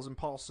brand deals.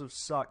 Impulsive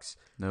sucks.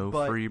 No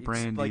but free it's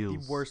brand like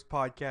deals. the worst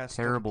podcast.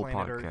 Terrible on the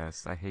planet Earth.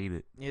 podcast. I hate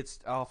it. It's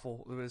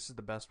awful. This is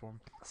the best one.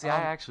 See, I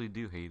actually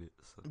do hate it.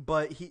 So.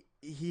 But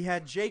he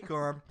had Jake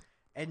on,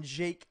 and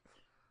Jake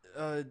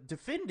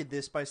defended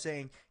this by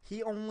saying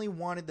he only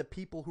wanted the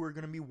people who are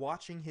going to be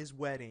watching his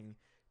wedding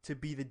to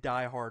be the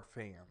diehard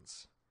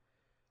fans.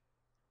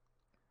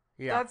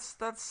 Yeah.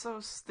 That's so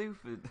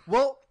stupid.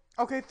 Well,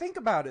 okay, think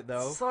about it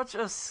though. Such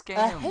a scam.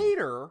 A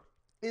hater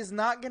is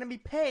not going to be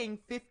paying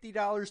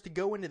 $50 to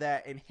go into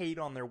that and hate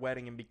on their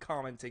wedding and be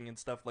commenting and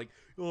stuff like,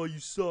 "Oh, you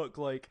suck."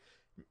 Like,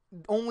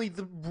 only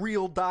the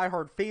real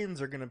diehard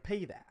fans are going to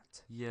pay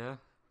that. Yeah.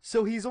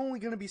 So he's only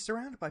going to be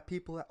surrounded by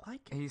people that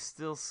like him. He's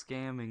still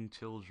scamming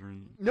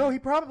children. No, he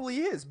probably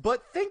is.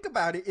 But think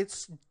about it.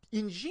 It's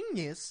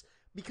ingenious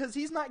because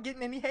he's not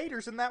getting any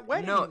haters in that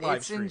wedding No, live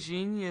it's stream.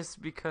 ingenious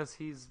because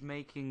he's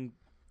making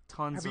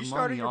tons Have you of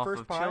started money your off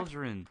first of pie?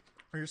 children.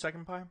 Or your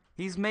second pie?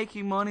 He's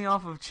making money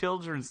off of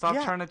children. Stop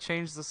Yeah. trying to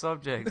change the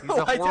subject. He's No,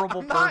 a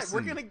horrible I'm not. person.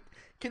 We're going to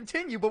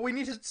continue, but we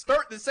need to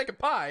start the second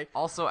pie.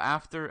 Also,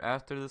 after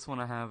this one,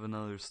 I have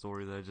another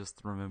story that I just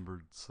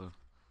remembered. So.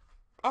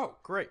 Oh,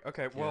 great.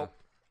 Okay, well,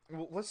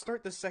 let's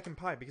start the second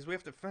pie because we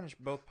have to finish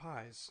both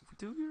pies.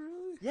 Do we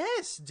really?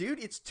 Yes,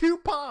 dude, it's two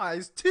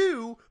pies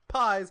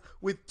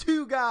with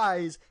two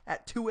guys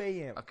at 2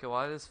 a.m. Okay, well,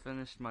 I just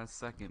finished my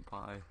second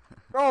pie.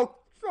 Oh,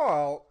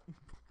 so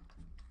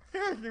he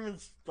hasn't even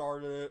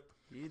started it.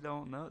 You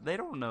don't know. They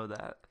don't know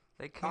that.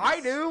 They can't.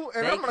 I do,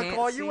 and they I'm gonna can't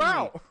call see you me,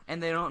 out.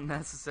 And they don't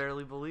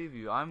necessarily believe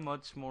you. I'm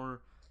much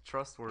more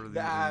trustworthy.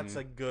 That's a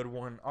than you. good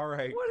one. All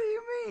right. What do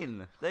you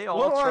mean? They all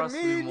What do I trust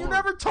me mean? more. You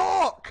never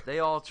talk. They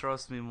all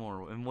trust me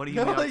more. And what do you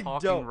No, mean they I'm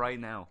talking don't. right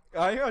now?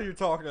 I know you're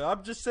talking.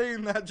 I'm just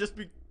saying that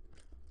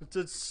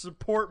to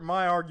support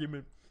my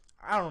argument.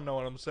 I don't know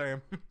what I'm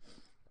saying.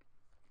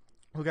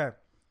 Okay.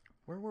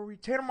 Where were we?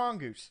 Tana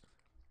Mongoose.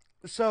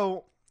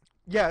 So,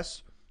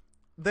 yes,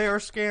 they are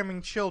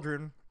scamming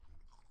children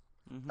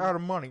out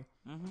of money.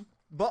 Mm-hmm.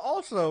 But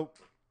also,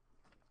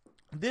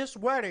 this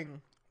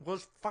wedding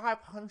was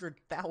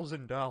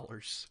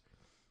 $500,000.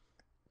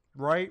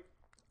 Right?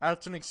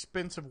 That's an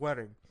expensive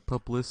wedding.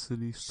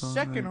 Publicity stunt.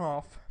 Second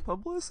off,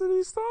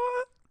 Publicity stunt.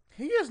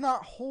 he is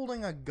not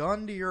holding a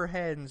gun to your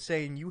head and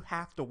saying you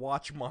have to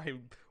watch my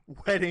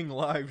wedding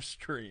live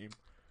stream.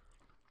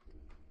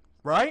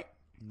 Right?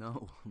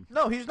 No.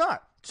 No, he's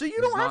not. So you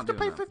He's don't not have to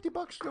pay doing that.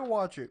 $50 to go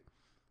watch it.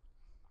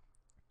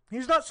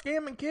 He's not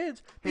scamming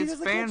kids. His because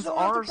the kids fans don't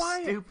have are to buy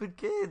it. stupid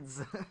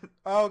kids.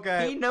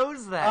 Okay. He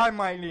knows that. I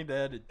might need to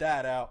edit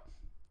that out.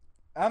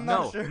 I'm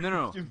not sure.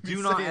 No. you'd be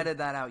Do not saying- edit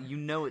that out. You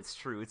know it's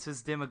true. It's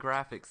his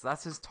demographics.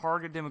 That's his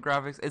target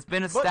demographics. It's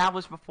been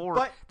established before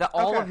but- that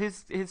all okay. of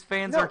his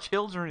fans No, are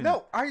children.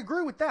 No, I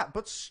agree with that,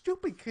 but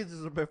stupid kids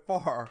is a bit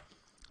far.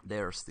 They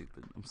are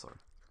stupid. I'm sorry.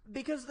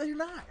 Because they're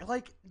not.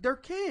 Like, they're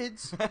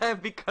kids.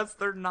 Because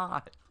they're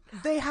not.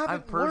 They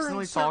haven't personally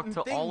learned talked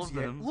certain to all things of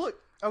yet. them. Look,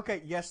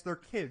 okay, yes, they're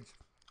kids.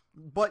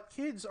 But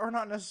kids are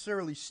not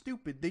necessarily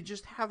stupid. They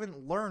just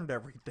haven't learned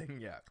everything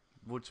yet.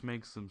 Which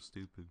makes them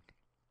stupid.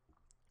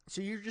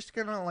 So you're just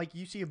gonna, like,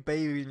 you see a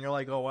baby and you're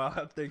like, oh, wow,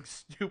 that thing's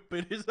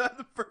stupid. Is that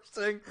the first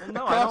thing that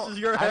No, crosses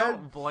your I head?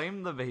 don't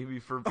blame the baby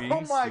for being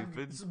Oh my!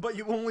 stupid. But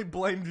you only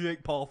blame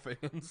Jake Paul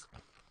fans.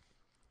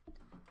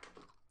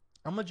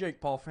 I'm a Jake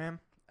Paul fan.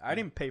 I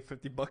didn't pay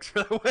 $50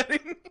 for the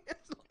wedding.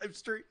 It's live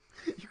stream.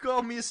 You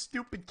call me a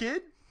stupid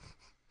kid?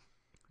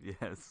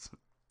 Yes.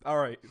 All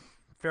right,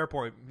 fair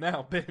point.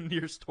 Now, Ben,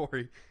 your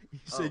story. You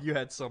said Oh. you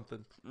had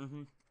something.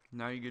 Mm-hmm.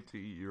 Now you get to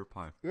eat your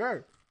pie. Yeah.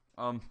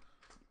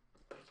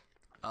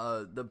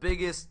 The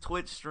biggest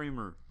Twitch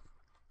streamer.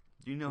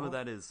 Do you know who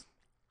that is?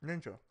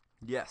 Ninja.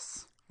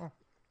 Yes. Oh.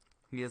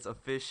 He has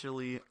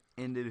officially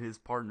ended his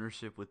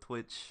partnership with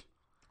Twitch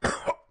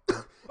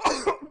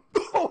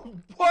Oh,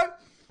 what?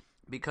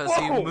 because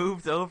Whoa! he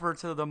moved over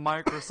to the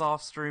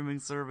Microsoft streaming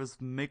service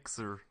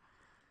Mixer.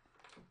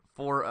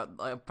 For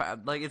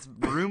like it's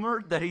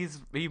rumored that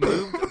he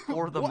moved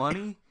for the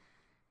money.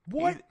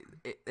 What?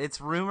 It's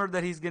rumored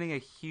that he's getting a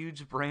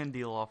huge brand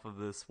deal off of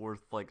this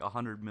worth like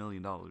 $100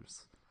 million.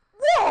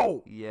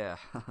 Whoa! Yeah.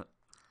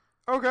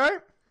 Okay.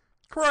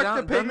 Correct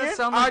Doesn't opinion. it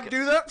sound like- I'd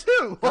do that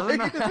too. Doesn't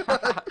Like,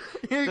 that-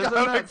 you doesn't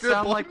gotta that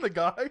sound blame like- the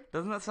guy.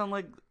 Doesn't that sound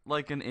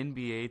like an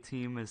NBA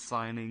team is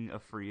signing a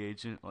free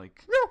agent?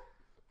 Like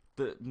No.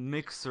 the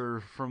Mixer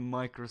from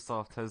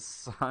Microsoft has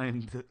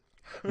signed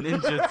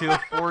Ninja to a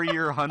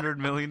 4-year, $100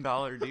 million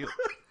deal.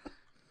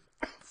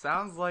 It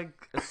sounds like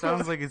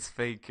it's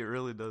fake. It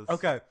really does.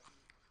 Okay.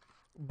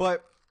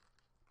 But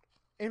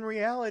in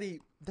reality,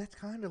 that's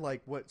kind of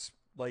like what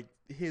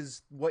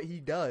he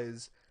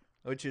does,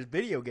 which is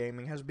video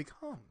gaming, has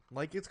become.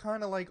 Like, it's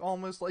kind of like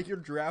almost like you're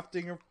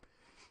drafting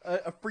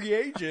a free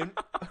agent.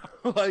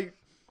 Like,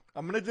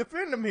 I'm going to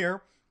defend him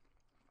here.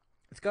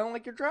 It's kind of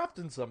like you're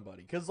drafting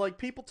somebody. Because, like,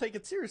 people take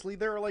it seriously.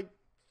 There are, like,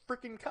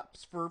 freaking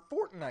cups for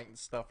Fortnite and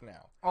stuff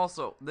now.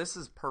 Also, this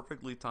is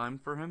perfectly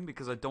timed for him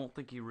because I don't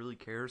think he really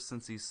cares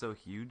since he's so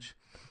huge.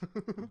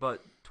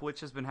 But Twitch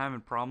has been having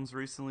problems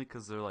recently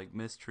because they're, like,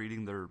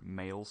 mistreating their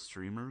male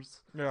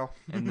streamers. Yeah.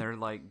 And they're,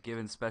 like,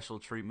 giving special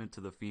treatment to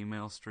the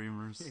female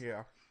streamers.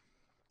 Yeah.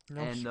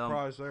 No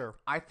surprise there.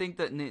 I think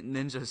that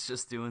Ninja's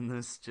just doing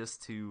this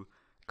just to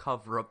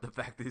cover up the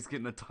fact that he's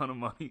getting a ton of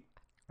money.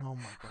 Oh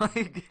my god.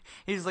 Like,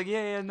 he's like,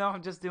 no,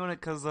 I'm just doing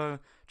it because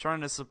trying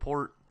to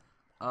support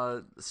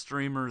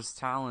streamers'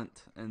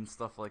 talent and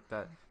stuff like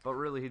that. But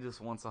really, he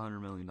just wants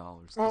 $100 million.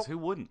 Because who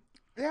wouldn't?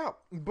 Yeah,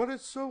 but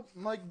it's so,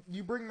 like,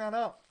 you bring that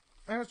up,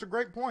 and it's a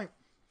great point.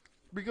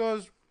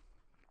 Because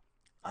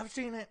I've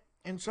seen it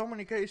in so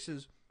many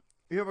cases.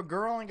 You have a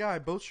girl and guy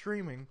both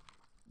streaming.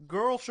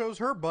 Girl shows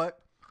her butt.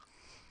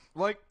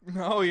 Like,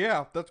 oh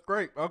yeah, that's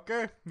great.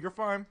 Okay, you're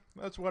fine.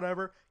 That's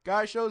whatever.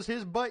 Guy shows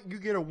his butt, you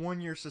get a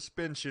 1-year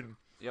suspension.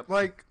 Yep.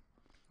 Like,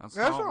 that's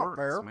not how it works,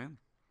 fair. Man.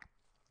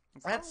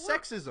 That's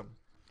sexism.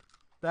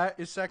 That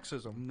is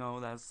sexism.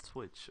 No, that's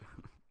Twitch.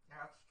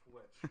 That's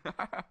Twitch.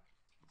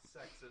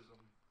 Sexism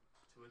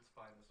to its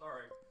finest.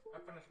 Alright, I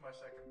finished my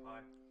second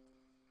pie.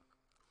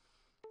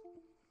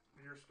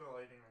 You're still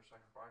eating your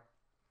second pie?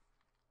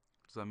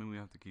 Does that mean we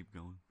have to keep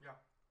going? Yeah.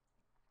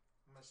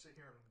 I'm gonna sit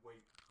here and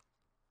wait.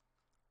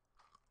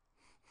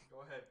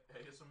 Go ahead,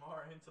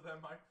 ASMR into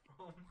that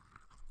microphone.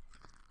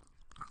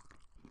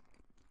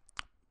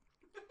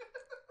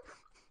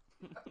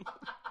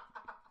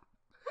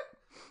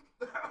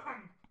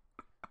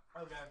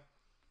 Okay.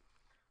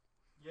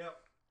 Yep.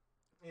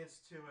 It's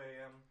 2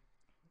 a.m.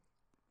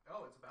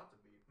 Oh, it's about to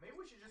be. Maybe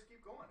we should just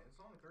keep going. It's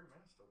only 30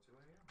 minutes till 2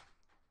 a.m.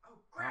 Oh,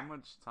 crap. How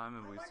much time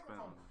have we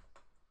spent on microphone.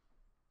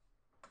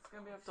 it? It's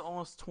going to be up to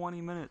almost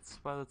 20 minutes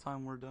by the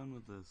time we're done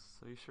with this.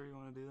 Are you sure you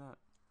want to do that?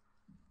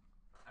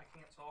 I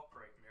can't talk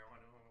right now. I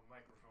don't have a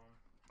microphone.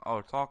 Oh,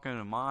 talking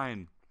to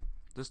mine.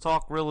 Just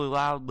talk really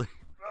loudly.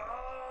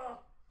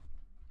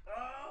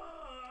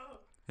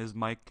 His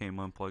mic came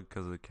unplugged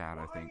because of the cat,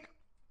 I think.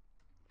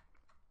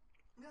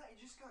 No, he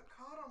just got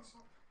caught on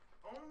something.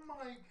 Oh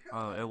my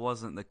god. Oh, it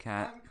wasn't the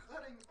cat. I'm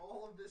cutting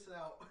all of this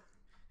out.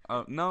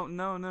 Oh, no.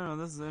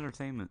 This is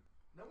entertainment.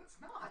 No, it's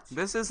not.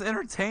 This is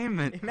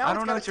entertainment. Now I it's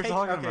don't know gotta what you're take-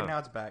 talking okay, about. now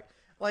it's back.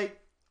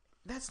 Like,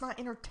 that's not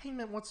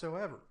entertainment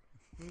whatsoever.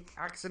 Me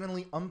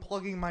accidentally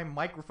unplugging my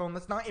microphone,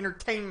 that's not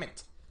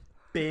entertainment.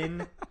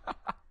 Ben.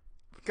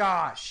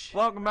 Gosh.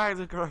 Welcome back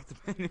to Correct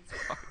Opinions.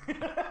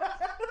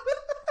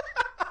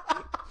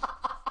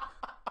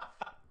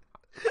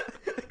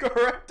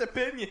 Correct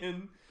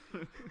opinion.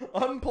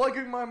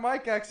 Unplugging my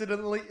mic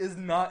accidentally is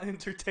not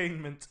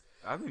entertainment.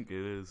 I think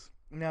it is.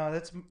 No,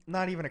 that's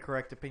not even a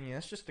correct opinion.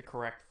 That's just a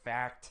correct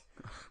fact.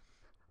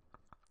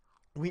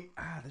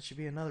 That should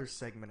be another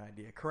segment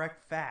idea.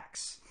 Correct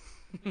facts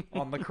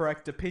on the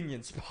Correct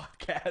Opinions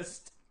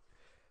podcast.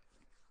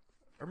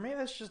 Or maybe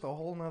that's just a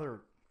whole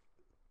nother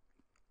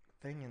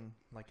thing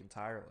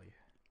entirely.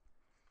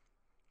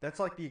 That's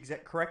like the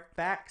exact Correct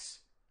Facts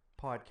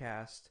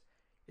podcast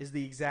is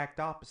the exact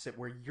opposite,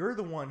 where you're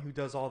the one who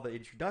does all the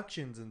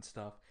introductions and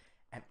stuff,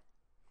 and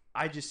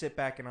I just sit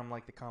back and I'm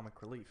like the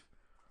comic relief.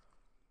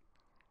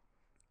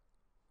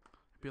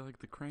 It'd be like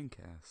the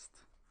Cranecast.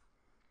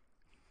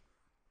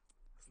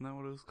 Isn't that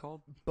what it was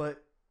called?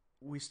 But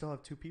we still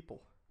have two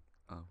people.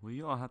 Oh, well,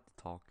 you don't have to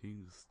talk. You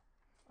can just...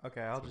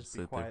 Okay, I'll just be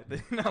sit quiet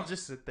then. I'll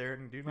just sit there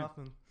and do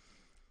nothing.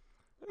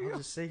 I'll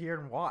just sit here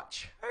and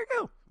watch. There you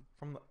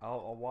go.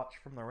 I'll watch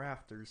from the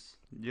rafters.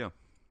 Yeah.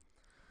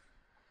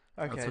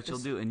 Okay, That's what you'll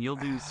do. And you'll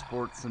do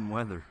sports and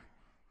weather.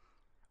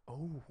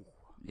 Oh.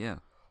 Yeah.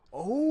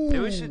 Oh. Maybe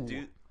we should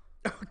do...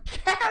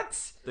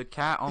 Cats! The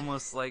cat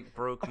almost,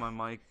 broke my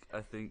mic, I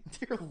think.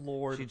 Dear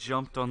Lord. She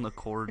jumped on the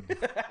cord.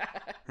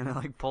 And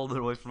I, pulled it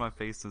away from my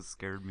face and it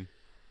scared me.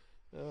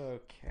 Oh,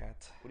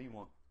 cat. What do you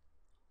want?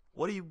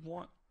 What do you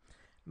want?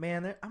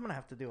 Man, I'm going to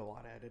have to do a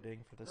lot of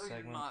editing for this No, you're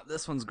segment. not.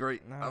 This one's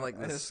great. No, I like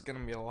this. This is going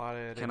to be a lot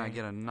of editing. Can I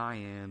get a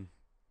Nyan?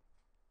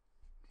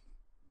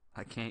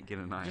 I can't get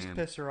a Nyan. Just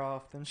piss her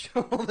off, then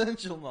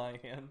she'll lie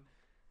in.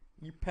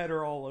 You pet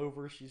her all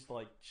over,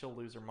 she'll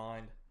lose her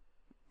mind.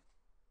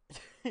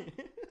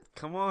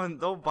 Come on,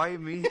 don't bite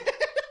me.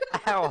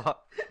 Ow.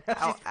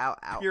 Ow, She's ow,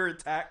 ow. pure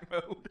attack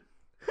mode.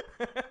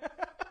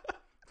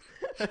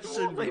 I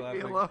shouldn't be Leave me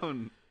laughing.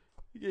 alone.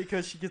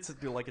 Because she gets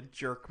into a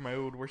jerk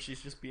mode where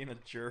she's just being a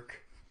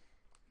jerk.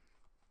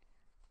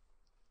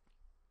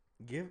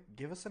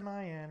 Give us an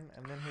IN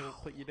and then he'll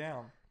put you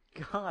down.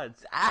 God.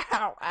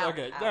 Ow, ow.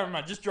 Okay, ow. never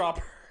mind. Just drop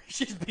her.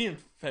 She's being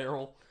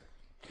feral.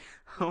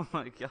 Oh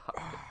my god.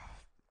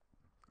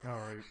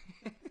 Alright.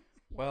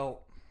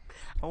 Well,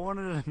 I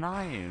wanted a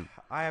 9.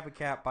 I have a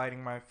cat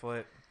biting my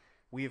foot.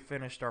 We have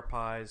finished our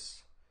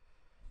pies.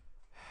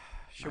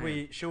 Should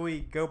we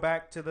go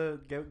back to the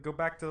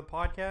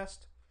podcast?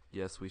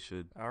 Yes, we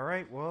should. All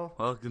right. Well,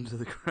 Welcome to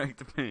the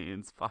Correct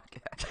Opinions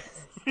podcast.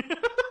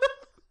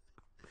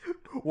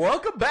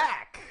 welcome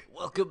back.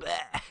 Welcome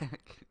back.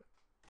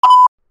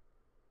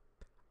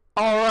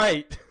 All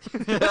right.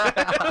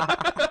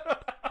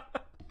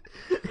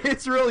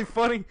 It's really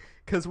funny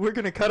because we're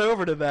gonna cut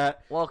over to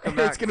that. Welcome and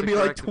back. It's gonna to be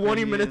like Correct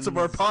 20 minutes of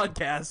our Opinions.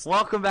 podcast.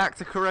 Welcome back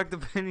to Correct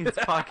Opinions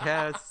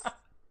podcast.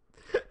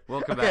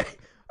 Welcome back.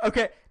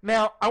 Okay.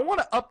 Now I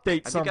want to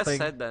update I something.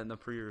 think I said that in the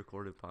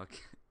pre-recorded podcast.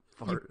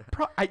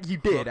 You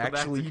did Welcome back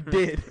actually. to You Correct-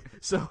 did.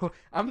 So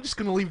I'm just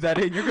gonna leave that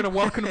in. You're gonna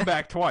welcome him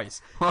back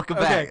twice. Welcome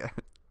Okay.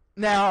 back.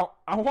 Now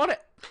I want to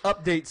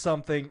update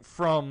something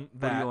from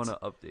What that. do you want to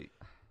update?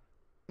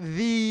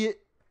 The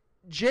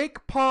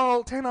Jake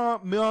Paul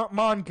Tana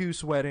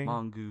Mongoose wedding.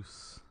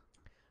 Mongoose.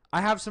 I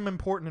have some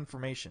important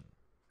information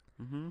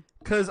Mm-hmm.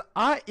 because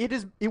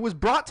it was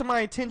brought to my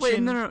attention.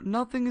 Wait, no,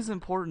 nothing is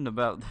important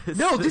about this.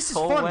 No, this is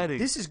whole fun. wedding.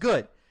 This is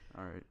good.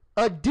 All right.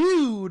 A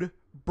dude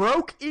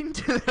broke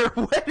into their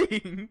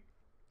wedding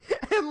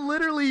and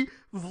literally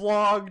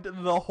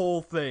vlogged the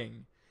whole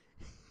thing.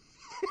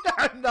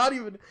 I'm not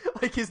even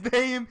like, his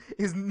name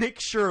is Nick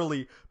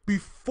Shirley.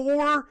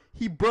 Before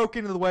he broke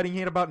into the wedding, he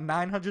had about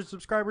 900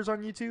 subscribers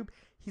on YouTube.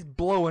 He's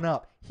blowing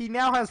up. He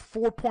now has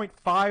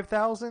 4.5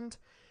 thousand.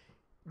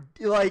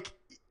 Like,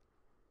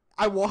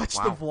 I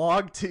watched the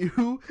vlog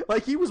too.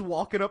 Like, he was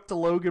walking up to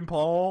Logan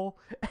Paul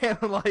and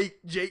like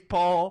Jake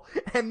Paul,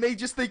 and they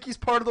just think he's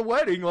part of the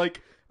wedding.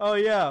 Like, oh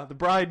yeah, the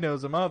bride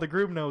knows him. Oh, the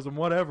groom knows him.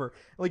 Whatever.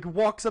 Like,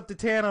 walks up to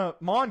Tana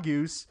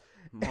Mongoose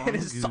and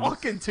is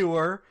talking to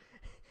her,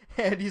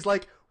 and he's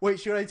like, "Wait,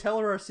 should I tell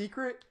her our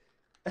secret?"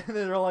 And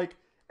then they're like,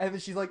 and then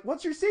she's like,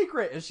 "What's your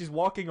secret?" And she's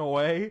walking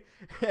away,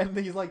 and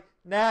then he's like,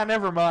 "Nah,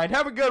 never mind.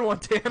 Have a good one,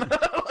 Tana."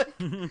 Like,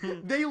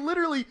 they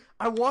literally,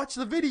 I watched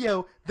the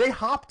video. They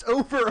hopped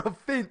over a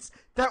fence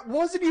that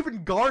wasn't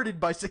even guarded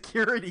by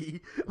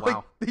security. Like,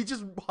 Wow. they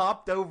just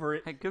hopped over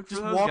it. Hey, good for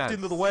just those walked guys.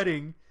 into the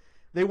wedding.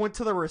 They went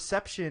to the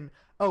reception.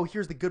 Oh,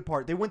 here's the good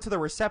part. They went to the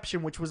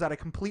reception, which was at a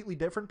completely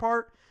different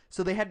part.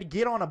 So they had to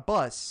get on a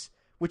bus,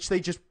 which they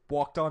just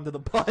walked onto the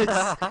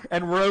bus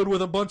and rode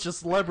with a bunch of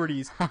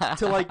celebrities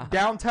to like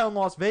downtown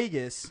Las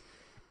Vegas.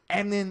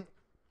 And then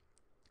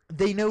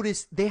they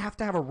noticed they have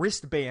to have a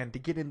wristband to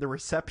get in the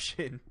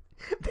reception.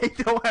 They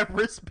don't have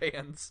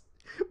wristbands.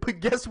 But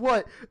guess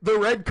what? The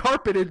red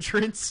carpet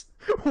entrance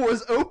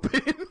was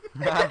open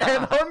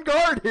and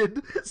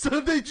unguarded. So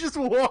they just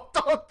walked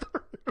on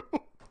through.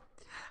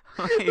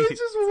 They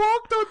just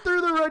walked on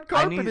through the red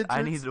carpet entrance.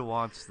 I need to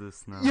watch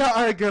this now. Yeah,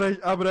 I'm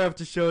gonna have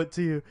to show it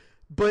to you.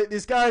 But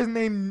this guy's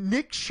named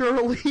Nick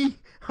Shirley.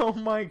 Oh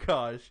my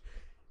gosh,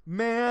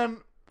 man,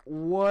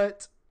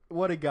 what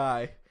a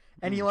guy!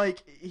 And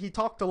he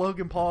talked to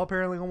Logan Paul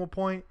apparently on one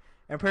point.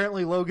 And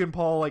apparently Logan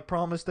Paul like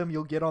promised him,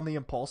 "You'll get on the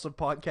Impulsive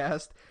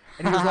podcast,"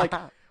 and he was like,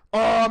 "Oh,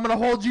 I'm gonna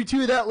hold you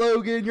to that,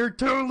 Logan. You're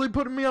totally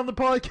putting me on the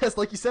podcast."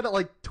 Like, he said it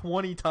like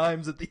 20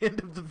 times at the end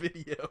of the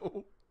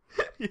video.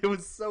 It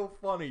was so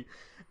funny.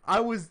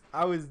 I was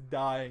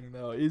dying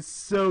though. It's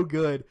so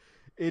good.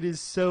 It is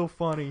so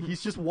funny.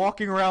 He's just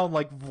walking around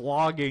like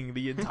vlogging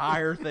the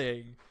entire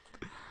thing.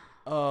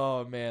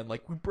 Oh man,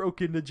 like, we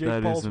broke into Jake That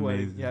is Paul's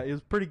wedding. amazing. Yeah, it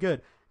was pretty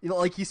good. You know,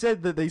 like, he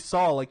said that they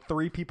saw like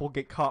 3 people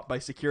get caught by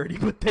security,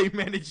 but they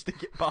managed to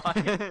get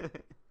by.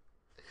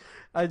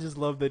 I just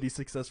love that he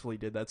successfully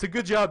did that. So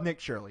good job,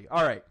 Nick Shirley.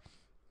 All right,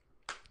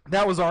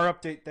 that was our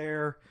update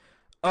there.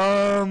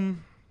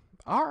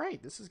 All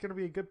right, this is gonna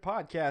be a good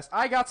podcast.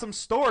 I got some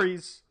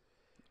stories.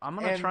 I'm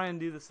gonna try and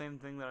do the same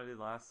thing that I did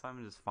last time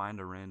and just find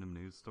a random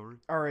news story.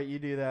 All right, you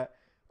do that.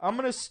 I'm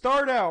gonna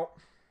start out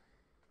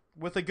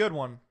with a good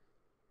one.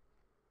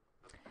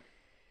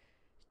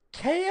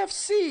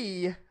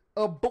 KFC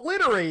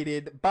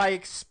obliterated by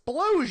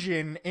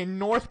explosion in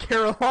North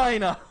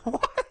Carolina.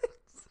 What?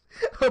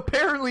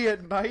 Apparently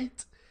at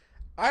night.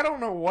 I don't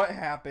know what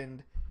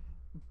happened,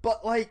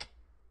 but like,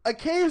 a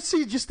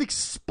KFC just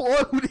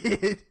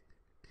exploded.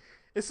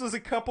 This was a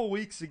couple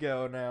weeks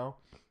ago now.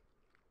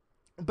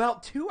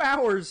 About 2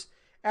 hours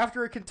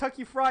after a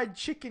Kentucky Fried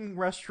Chicken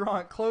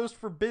restaurant closed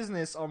for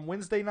business on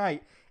Wednesday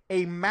night,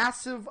 a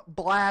massive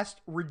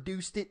blast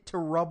reduced it to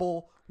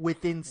rubble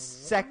within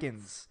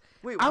seconds.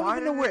 Wait, I don't why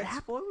even know did where it it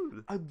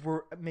happened.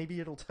 explode? Maybe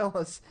it'll tell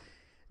us.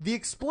 The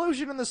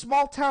explosion in the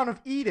small town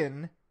of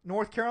Eden,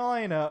 North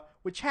Carolina,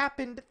 which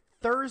happened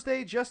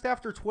Thursday just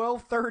after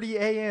 12:30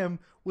 a.m.,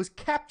 was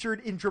captured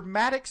in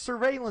dramatic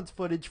surveillance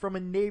footage from a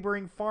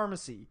neighboring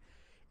pharmacy.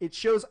 It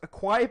shows a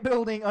quiet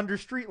building under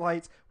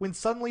streetlights when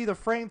suddenly the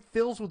frame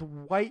fills with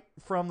white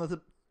from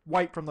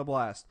the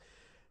blast.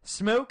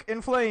 Smoke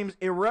and flames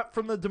erupt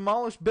from the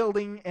demolished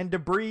building, and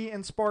debris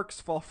and sparks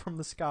fall from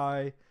the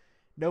sky.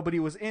 Nobody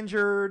was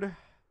injured.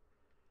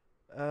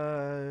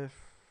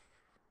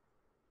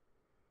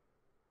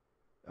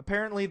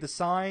 Apparently the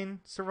sign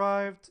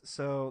survived,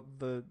 so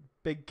the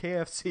big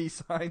KFC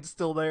sign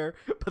still there,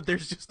 but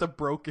there's just a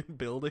broken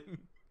building.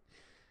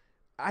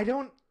 I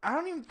don't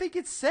even think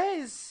it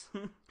says.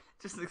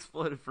 Just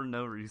exploded for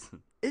no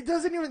reason. It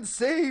doesn't even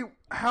say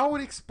how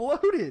it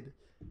exploded.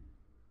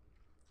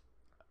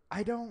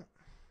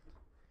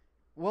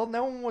 Well,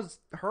 no one was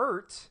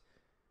hurt.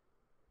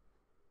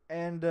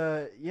 And,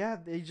 yeah,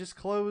 they just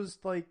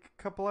closed, like,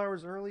 a couple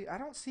hours early. I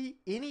don't see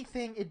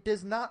anything. It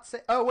does not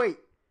say... Oh, wait.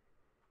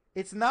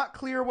 It's not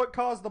clear what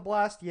caused the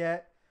blast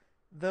yet.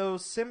 Though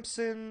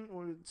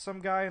Simpson,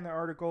 some guy in the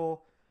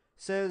article,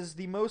 says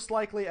the most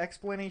likely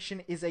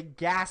explanation is a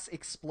gas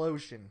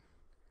explosion.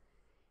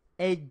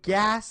 A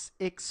gas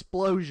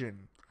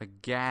explosion. A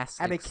gas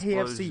at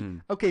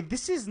explosion. a KFC. Okay,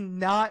 this is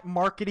not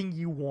marketing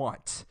you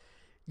want.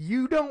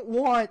 You don't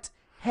want,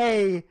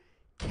 hey,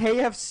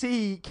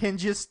 KFC can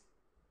just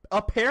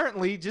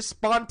apparently just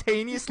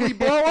spontaneously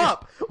blow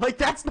up. Like,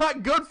 that's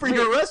not good for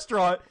your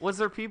restaurant. Was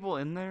there people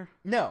in there?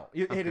 No,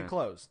 it had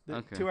closed.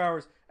 Okay. 2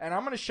 hours. And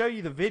I'm going to show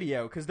you the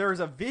video, because there is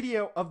a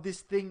video of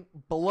this thing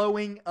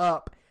blowing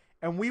up,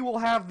 and we will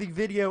have the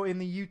video in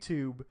the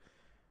YouTube.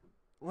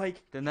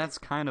 Like, then that's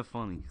kind of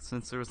funny.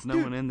 Since there was no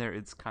one in there,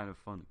 it's kind of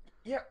funny.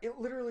 Yeah, it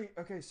literally...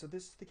 Okay, so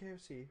this is the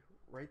KFC.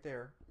 Right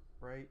there.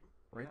 Right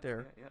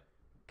there. Yeah.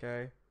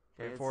 Okay.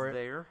 Wait for it.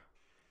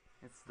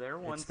 It's there.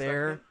 It's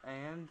there.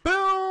 And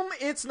boom!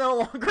 It's no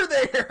longer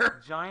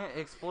there. Giant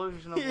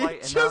explosion of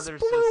light, and just now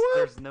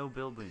there's no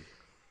building.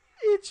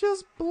 It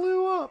just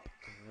blew up.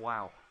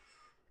 Wow.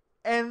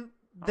 And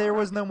there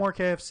was no more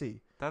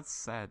KFC. That's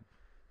sad.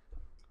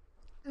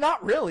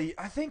 Not really.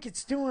 I think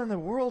it's doing the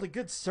world a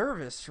good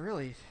service,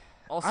 really.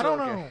 Also, I don't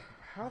know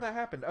how that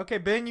happened. Okay,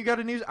 Ben, you got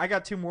a news? I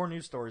got 2 more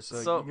news stories. So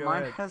you go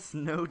mine ahead. has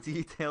no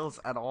details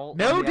at all.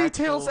 No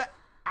details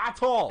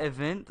at all.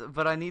 Event,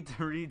 but I need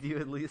to read you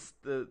at least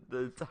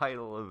the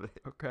title of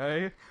it.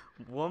 Okay.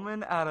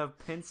 Woman at a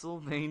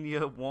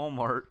Pennsylvania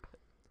Walmart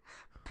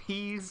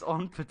pees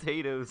on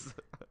potatoes.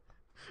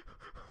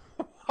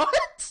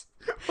 What?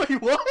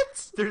 Wait,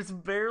 what? There's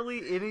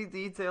barely any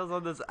details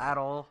on this at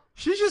all.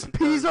 She just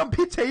pees on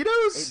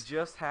potatoes? It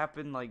just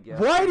happened like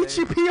yesterday. Why did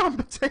she pee on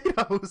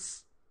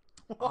potatoes?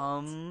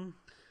 What?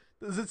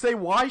 Does it say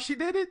why she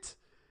did it?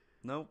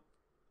 Nope.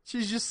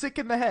 She's just sick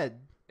in the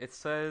head. It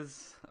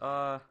says,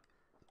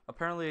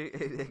 apparently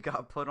it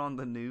got put on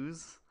the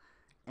news.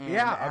 And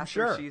yeah, I'm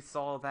sure. After she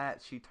saw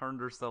that, she turned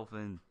herself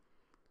in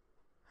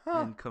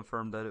and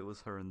confirmed that it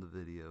was her in the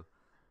video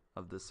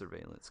of the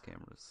surveillance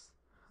cameras.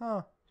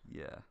 Huh.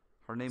 Yeah.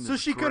 Her name is So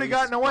she could have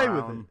Grace gotten away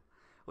with Brown. it.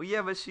 Well,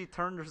 yeah, but she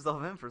turned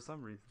herself in for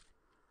some reason.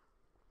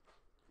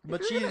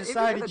 But she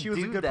decided she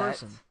was a good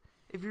person.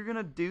 If you're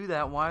gonna do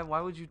that, why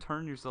would you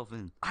turn yourself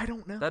in? I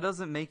don't know. That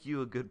doesn't make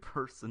you a good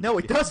person. No,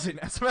 it doesn't.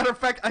 As a matter of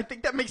fact, I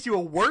think that makes you a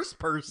worse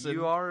person.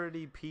 You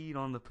already peed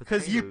on the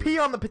potatoes. Because you pee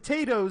on the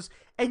potatoes,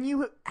 and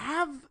you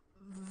have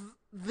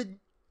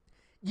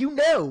you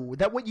know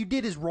that what you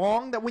did is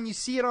wrong, that when you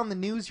see it on the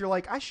news, you're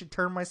like, I should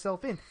turn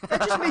myself in.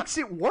 That just makes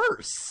it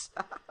worse.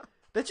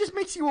 That just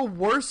makes you a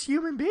worse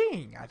human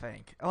being, I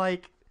think.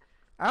 Like,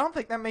 I don't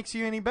think that makes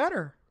you any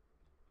better.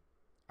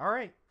 All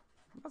right.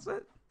 That's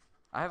it.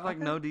 I have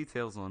no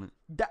details on it.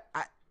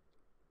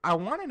 I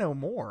want to know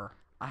more.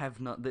 I have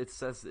not. It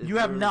says you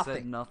have nothing.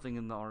 Said nothing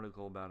in the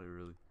article about it,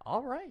 really.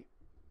 All right.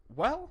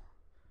 Well,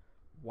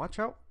 watch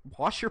out.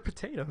 Wash your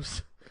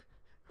potatoes.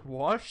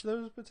 Wash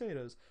those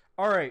potatoes.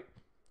 All right.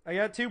 I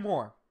got 2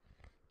 more.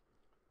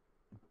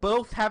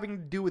 Both having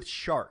to do with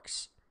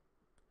sharks.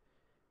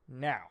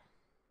 Now,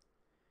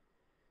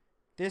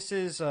 this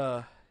is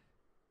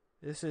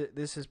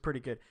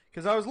pretty good,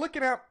 because I was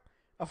looking up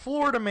a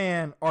Florida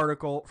Man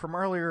article from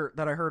earlier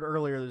that I heard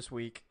earlier this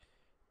week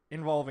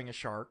involving a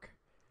shark.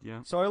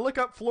 Yeah. So I look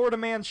up Florida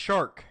Man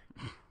shark,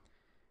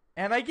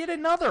 and I get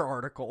another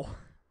article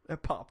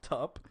that popped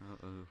up.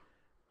 Uh-oh.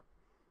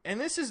 And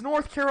this is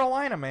North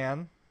Carolina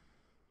man.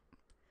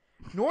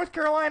 North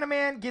Carolina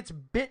man gets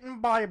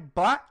bitten by a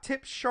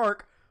black-tipped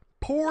shark,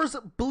 pours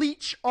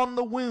bleach on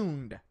the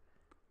wound.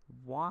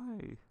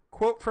 Why?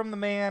 Quote from the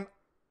man,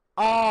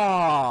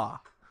 "Ah."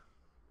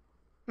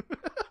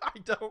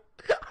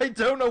 I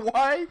don't know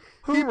why.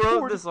 Who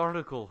wrote this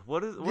article?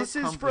 This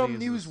is from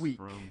Newsweek.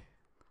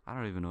 I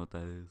don't even know what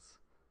that is.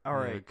 All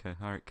right. Okay.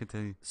 All right.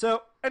 Continue.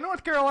 So, a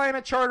North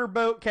Carolina charter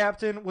boat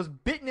captain was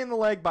bitten in the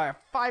leg by a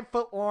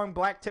 5-foot-long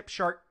black-tipped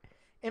shark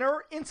in an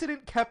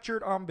incident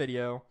captured on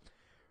video.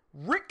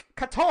 Rick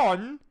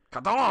Caton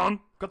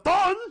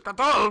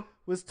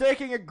was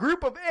taking a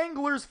group of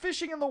anglers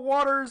fishing in the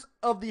waters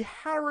of the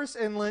Harris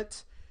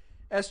Inlet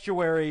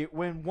estuary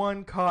when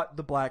one caught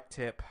the black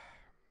tip.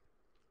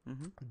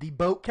 Mm-hmm. The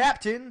boat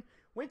captain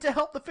went to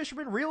help the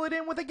fishermen reel it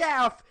in with a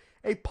gaff,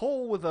 a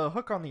pole with a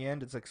hook on the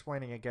end. It's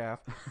explaining a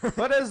gaff.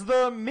 But as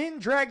the men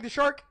dragged the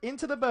shark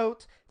into the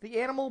boat, the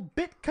animal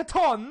bit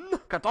Caton in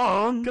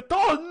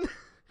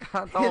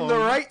the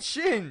right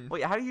shin.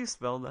 Wait, how do you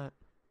spell that?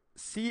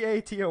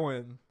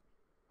 Caton.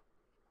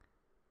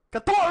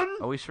 Caton.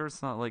 Are we sure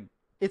it's not like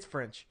It's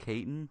French.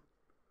 Caton?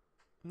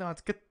 No,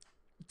 it's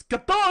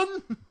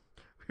Caton.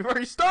 We've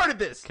already started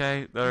this.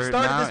 Okay, started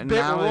now, this bit,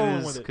 now we're rolling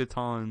it with is it.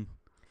 Catan.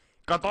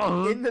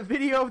 In the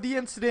video of the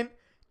incident,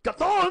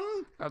 Catan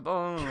can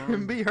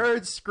Catan. be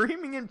heard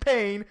screaming in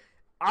pain,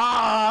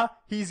 "Ah,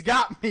 he's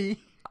got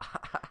me,"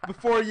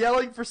 before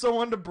yelling for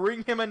someone to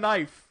bring him a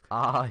knife.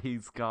 Ah,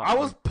 he's got I me.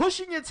 was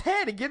pushing its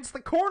head against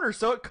the corner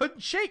so it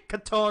couldn't shake,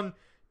 Catan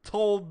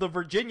told the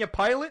Virginia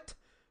pilot.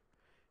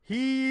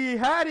 He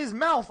had his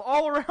mouth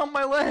all around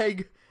my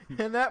leg,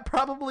 and that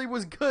probably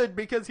was good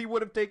because he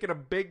would have taken a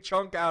big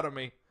chunk out of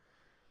me.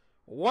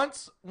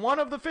 Once one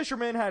of the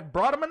fishermen had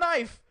brought him a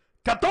knife,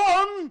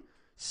 Catan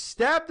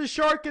stabbed the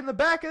shark in the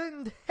back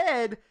and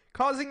head,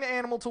 causing the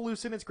animal to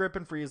loosen its grip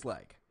and free his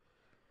leg.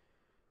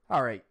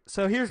 All right,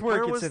 so here's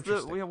where it gets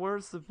interesting.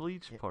 Where's the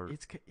bleach part?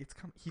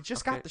 He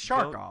just got the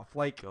shark go- off.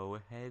 Like, Go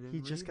ahead and he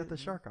just read got the it.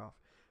 shark off.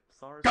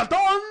 Sorry.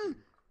 Catan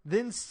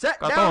then sat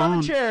down on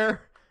Catan. a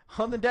chair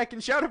on the deck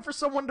and shouted for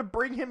someone to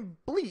bring him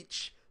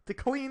bleach to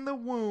clean the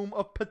womb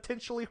of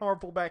potentially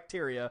harmful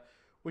bacteria,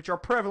 which are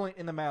prevalent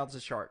in the mouths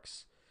of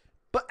sharks.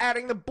 But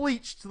adding the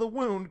bleach to the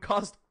wound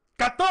caused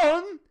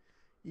Catan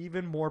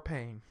even more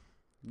pain.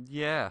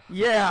 Yeah.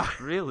 Yeah.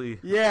 Really?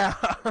 Yeah.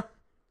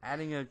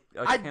 Adding a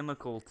I-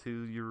 chemical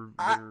to your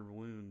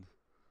wound.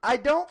 I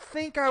don't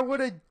think I would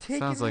have taken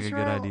Sounds like this a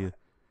good route. idea.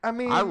 I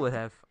mean, I would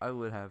have.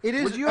 It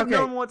is- Would you have okay.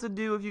 known what to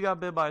do if you got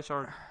bit by a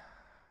shark?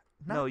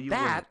 not No, you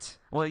that.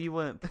 Well, you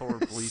wouldn't pour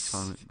bleach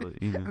on it,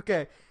 but you know.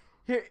 Okay.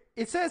 Here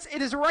it says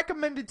it is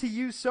recommended to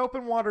use soap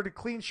and water to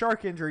clean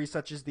shark injuries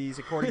such as these,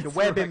 according to It's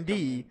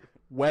WebMD.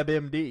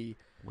 WebMD.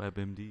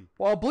 WebMD.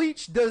 While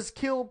bleach does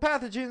kill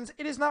pathogens,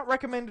 it is not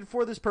recommended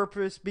for this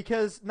purpose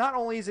because not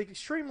only is it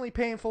extremely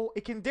painful,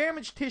 it can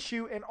damage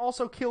tissue and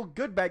also kill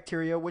good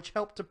bacteria, which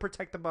help to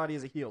protect the body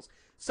as it heals.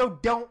 So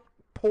don't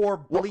pour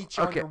bleach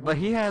on your but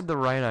he wounds. had the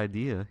right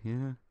idea.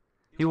 Yeah.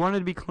 He wanted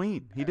to be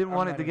clean. He didn't I'm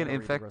want not it to even get gonna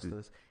read the rest of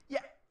infected. this.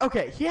 Yeah,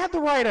 okay, he had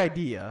the right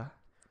idea.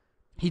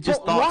 He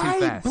just but thought why too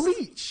fast.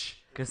 bleach?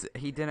 Because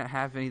he didn't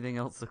have anything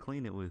else to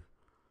clean it with.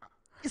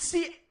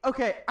 See,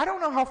 okay, I don't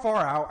know how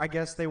far out I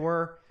guess they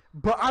were,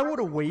 but I would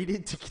have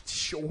waited to get to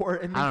shore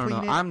and then I don't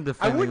clean know. it. I'm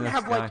defending I wouldn't this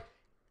have guy. like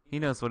He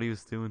knows what he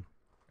was doing.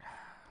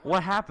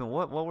 What happened?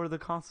 What were the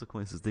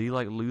consequences? Did he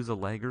like lose a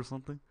leg or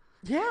something?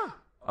 yeah.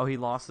 Oh, he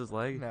lost his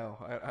leg? No,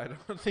 I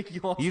don't think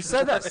you lost. You his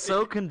said that leg.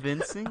 so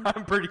convincing.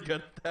 I'm pretty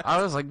good at that.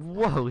 I was like,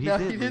 whoa, he No,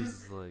 did he lose didn't.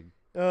 his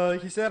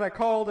leg. He said I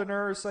called a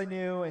nurse I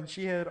knew, and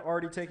she had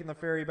already taken the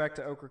ferry back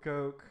to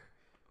Ocracoke,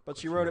 but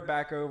she rode it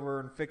back over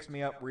and fixed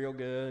me up real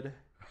good.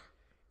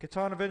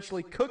 Catan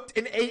eventually cooked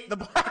and ate the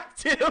black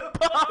tip.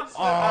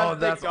 Oh,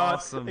 that's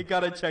awesome. I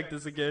gotta check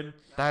this again.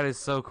 That is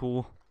so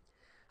cool.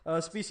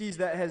 A species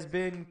that has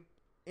been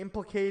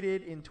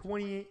implicated in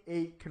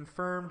 28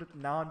 confirmed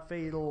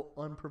non-fatal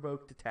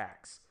unprovoked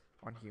attacks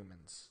on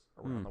humans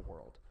around the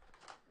world.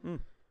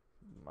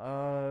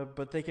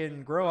 But they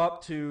can grow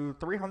up to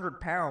 300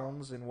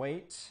 pounds in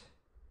weight.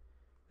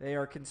 They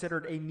are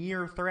considered a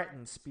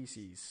near-threatened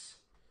species.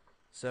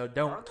 So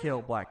don't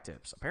kill black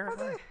tips.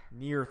 Apparently,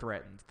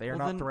 near-threatened. They are Well,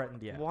 not then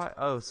threatened yet. Why?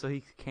 Oh, so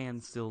he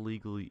can still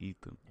legally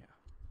eat them.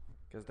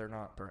 Because they're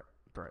not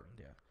threatened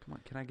yet. Come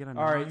on, can I get a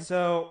All right, knife?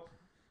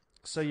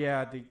 so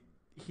yeah,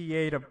 he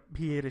ate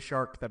a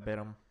shark that bit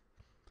him.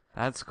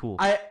 That's cool.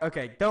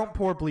 Okay, don't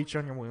pour bleach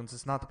on your wounds.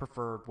 It's not the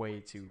preferred way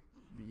to,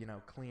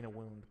 clean a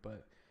wound.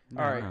 But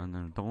no, all right.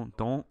 no,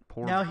 don't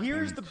pour. Now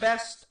here's the bleach.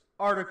 best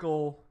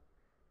article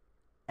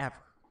ever.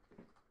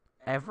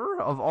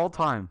 ever of all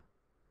time.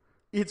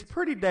 It's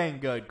pretty dang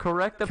good.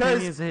 Correct 'Cause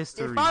opinions of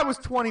history. if I was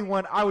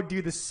 21, I would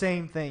do the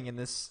same thing in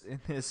this.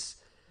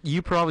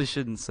 You probably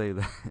shouldn't say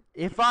that.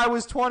 If I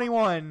was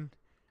 21,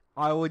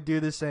 I would do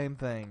the same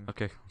thing,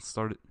 Okay, let's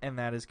start it. and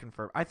that is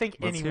confirmed. I think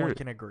Let's hear anyone it.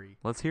 can agree.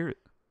 Let's hear it.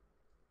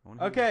 I wanna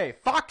hear it. Okay,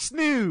 Fox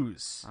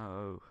News.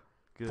 Oh,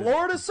 good.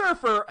 Florida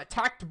surfer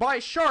attacked by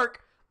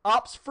shark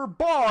opts for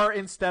bar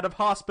instead of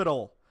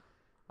hospital.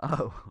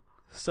 Oh,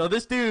 So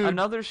this dude.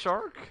 another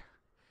shark?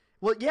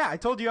 Well, yeah, I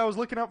told you I was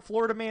looking up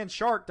Florida man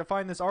shark to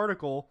find this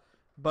article,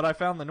 but I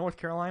found the North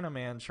Carolina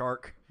man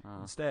shark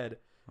instead.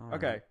 All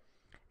Okay. right.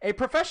 A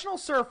professional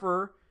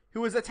surfer who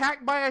was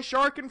attacked by a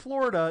shark in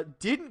Florida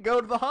didn't go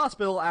to the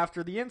hospital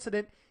after the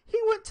incident. He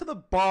went to the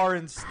bar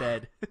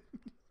instead.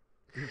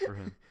 Good for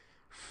him.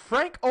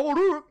 Frank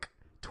O'Rourke,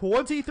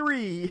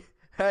 23,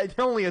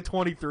 only a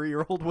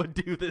 23-year-old would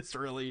do this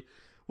really,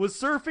 was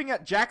surfing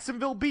at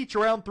Jacksonville Beach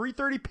around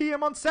 3:30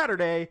 p.m. on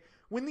Saturday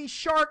when the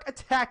shark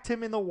attacked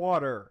him in the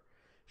water.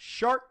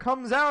 Shark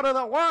comes out of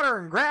the water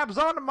and grabs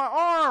onto my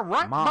arm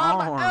right My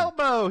by arm. my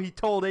elbow, he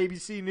told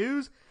ABC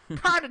News.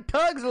 Kind of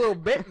tugs a little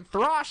bit and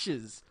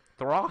throshes.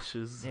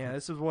 Throshes. Yeah,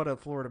 this is what a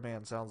Florida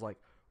man sounds like.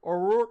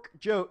 O'Rourke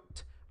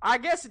joked, I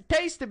guess it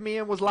tasted me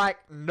and was like,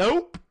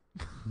 nope.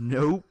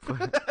 Nope.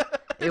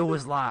 It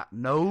was like,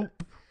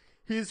 nope.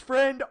 His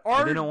friend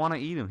I didn't want to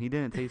eat him. He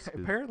didn't taste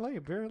good.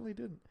 apparently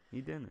didn't.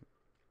 He didn't.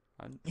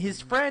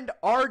 His friend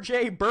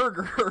R.J.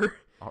 Berger,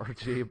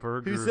 R.J.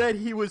 Berger. who said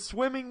he was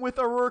swimming with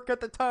O'Rourke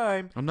at the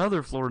time,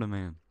 Another Florida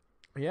man.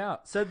 Yeah,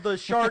 said the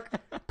shark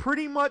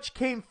pretty much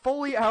came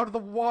fully out of the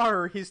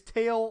water. His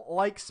tail,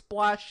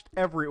 splashed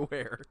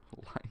everywhere.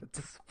 That's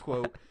a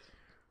quote.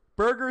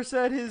 Berger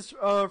said his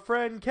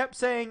friend kept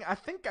saying, "I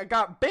think I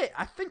got bit.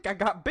 I think I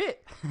got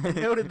bit." And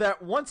noted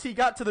that once he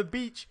got to the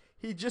beach,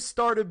 he just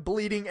started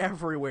bleeding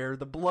everywhere.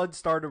 The blood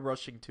started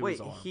rushing to his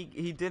arm.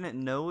 He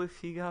didn't know if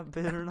he got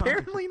bit or not?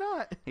 Apparently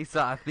not. He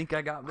said, I think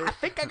I got bit. I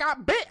think I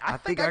got bit. I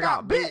think I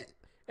got bit.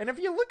 And if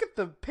you look at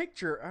the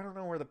picture, I don't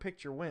know where the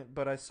picture went,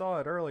 but I saw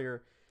it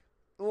earlier.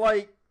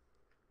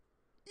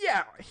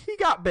 Yeah, he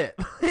got bit.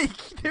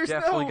 There's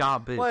definitely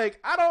got bit.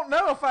 I don't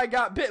know if I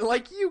got bit.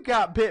 You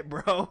got bit,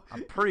 bro.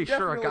 I'm pretty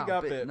sure I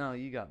got bit. bit. No,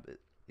 you got bit.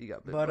 You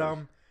got bit. But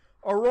bro.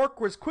 O'Rourke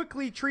was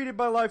quickly treated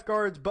by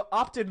lifeguards, but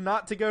opted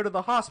not to go to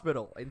the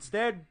hospital.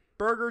 Instead,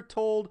 Berger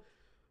told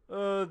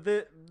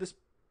the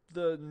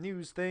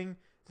news thing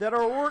that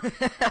O'Rourke,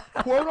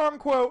 quote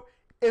unquote,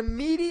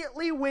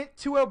 immediately went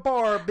to a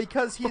bar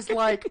because he's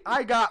like,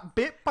 I got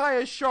bit by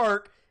a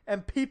shark,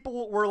 and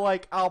people were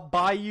like, I'll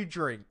buy you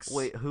drinks.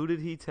 Wait, who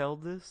did he tell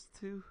this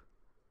to?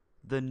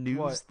 The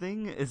news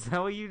thing? Is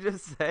that what you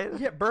just said?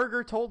 Yeah,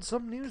 Berger told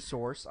some news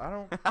source. I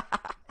don't.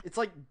 It's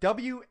like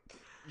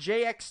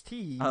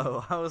WJXT.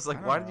 Oh, I was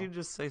like, why did you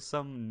just say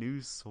some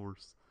news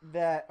source?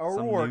 That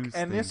O'Rourke,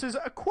 and this is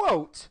a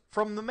quote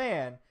from the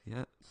man.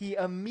 Yeah. He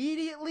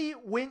immediately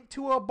went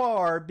to a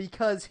bar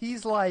because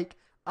he's like,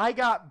 I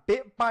got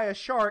bit by a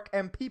shark,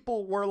 and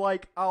people were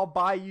like, I'll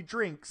buy you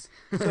drinks.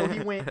 So he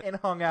went and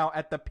hung out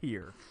at the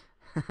pier.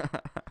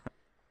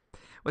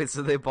 Wait,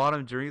 so they bought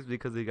him drinks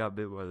because he got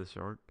bit by the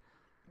shark?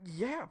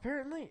 Yeah,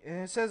 apparently.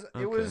 And it says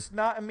it was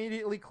not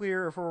immediately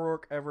clear if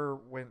O'Rourke ever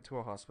went to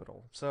a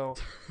hospital. So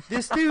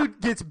this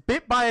dude gets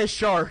bit by a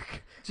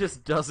shark.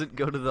 Just doesn't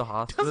go to the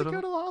hospital? Doesn't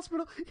go to the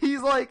hospital.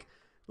 He's like,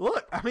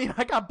 look,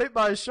 I got bit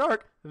by a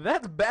shark.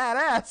 That's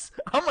badass.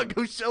 I'm going to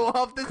go show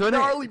off this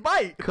gnarly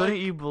bite. Couldn't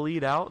you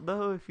bleed out,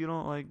 though, if you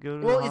don't, go to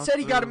the hospital? Well, it said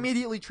he got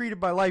immediately treated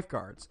by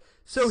lifeguards.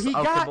 So he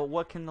got... but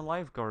what can the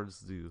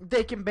lifeguards do?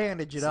 They can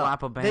bandage it up.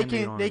 Slap a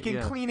Band-Aid on it. They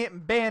can clean it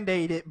and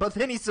Band-Aid it, but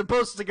then he's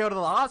supposed to go to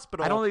the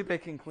hospital. I don't think they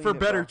can clean it for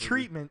better properly.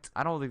 treatment.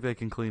 I don't think they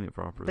can clean it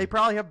properly. They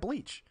probably have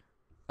bleach.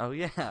 Oh,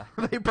 yeah.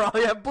 They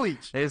probably have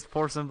bleach. They just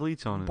pour some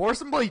bleach on it. Pour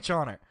some bleach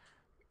on it.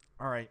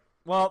 All right.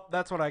 Well,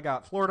 that's what I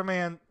got. Florida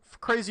man,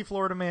 crazy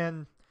Florida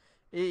man.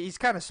 He's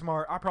kind of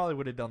smart. I probably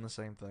would have done the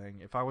same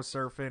thing. If I was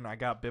surfing, I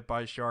got bit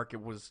by a shark.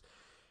 It was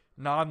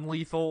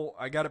non-lethal.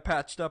 I got it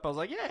patched up. I was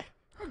like, yeah,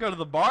 I'll go to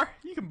the bar.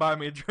 You can buy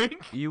me a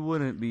drink. You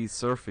wouldn't be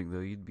surfing,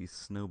 though. You'd be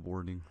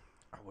snowboarding.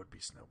 I would be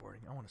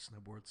snowboarding. I want to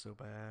snowboard so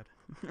bad.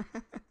 I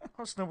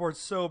want to snowboard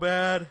so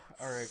bad.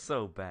 All right.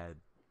 So bad.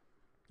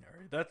 All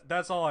right.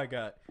 That's all I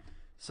got.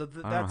 So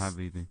I don't have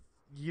anything.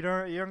 You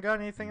don't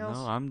got anything else?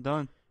 No, I'm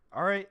done.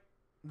 All right.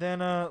 Then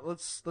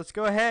let's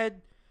go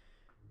ahead.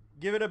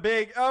 Give it a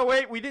big... Oh,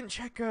 wait. We didn't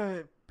check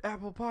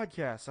Apple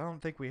Podcasts. I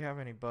don't think we have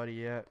anybody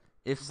yet.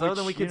 If so,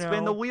 then we can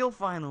spin the wheel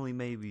finally,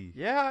 maybe.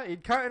 Yeah,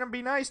 it'd kind of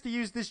be nice to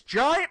use this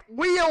giant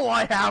wheel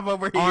I have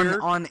over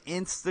here. On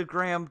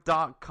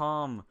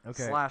Instagram.com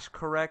Okay.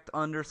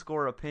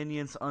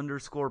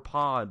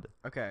 /correct_opinions_pod.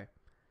 Okay.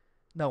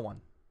 No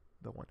one.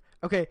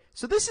 Okay,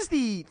 so this is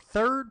the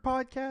third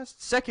podcast,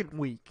 second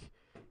week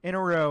in a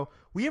row.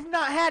 We have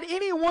not had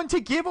anyone to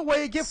give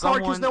away a gift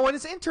card because no one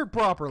has entered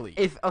properly.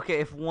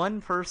 If one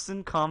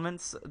person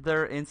comments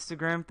their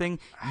Instagram thing,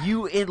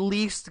 you at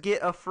least get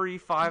a free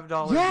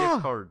 $5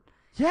 gift card.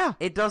 Yeah.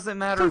 It doesn't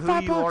matter Free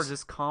who you are, $5.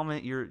 just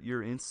comment your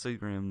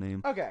Instagram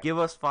name. Okay. Give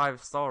us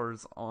 5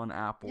 stars on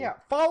Apple. Yeah,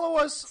 follow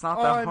us. It's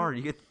not that hard.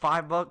 You get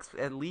 $5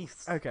 at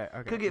least. Okay.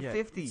 Could get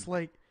 50. It's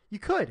like you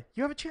could.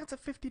 You have a chance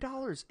at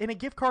 $50 in a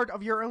gift card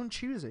of your own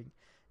choosing.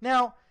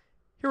 Now,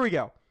 here we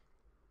go.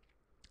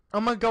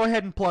 I'm going to go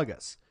ahead and plug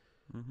us.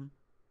 Mm-hmm.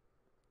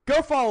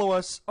 Go follow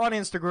us on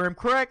Instagram,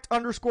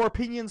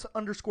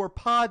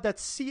 correct_opinions_pod.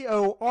 That's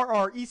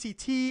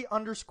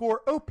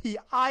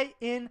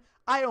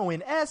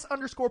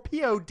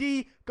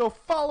CORRECT_OPINIONS_POD. Go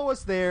follow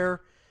us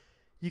there.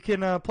 You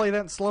can play that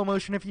in slow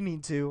motion if you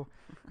need to.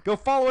 Go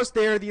follow us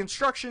there. The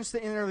instructions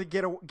to enter the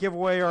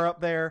giveaway are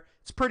up there.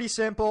 It's pretty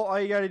simple. All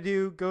you got to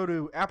do, go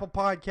to Apple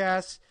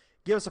Podcasts,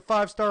 give us a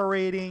 5-star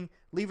rating,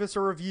 leave us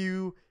a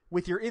review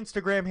with your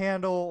Instagram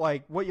handle,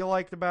 like what you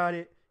liked about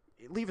it.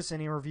 Leave us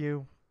any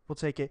review. We'll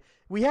take it.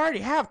 We already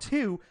have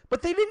 2,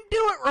 but they didn't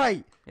do it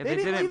right. Yeah, they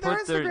didn't leave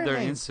put their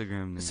name.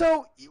 Instagram name.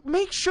 So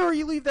make sure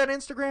you leave that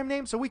Instagram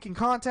name so we can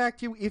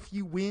contact you if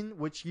you win,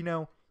 which,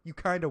 you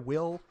kind of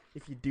will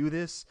if you do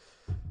this.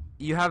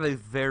 You have a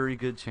very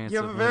good chance.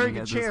 You have a very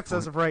good chance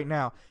as of right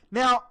now.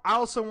 Now, I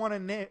also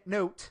want to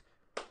note,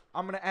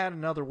 I'm going to add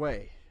another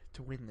way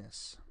to win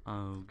this.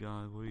 Oh,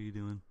 God, what are you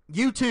doing?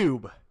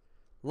 YouTube.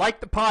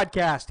 Like the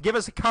podcast. Give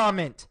us a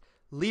comment.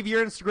 Leave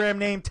your Instagram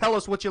name. Tell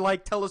us what you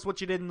like. Tell us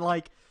what you didn't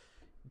like.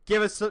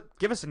 Give us a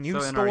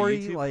news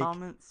story. In our YouTube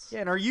comments?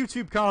 Yeah, in our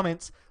YouTube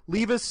comments.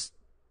 Leave us.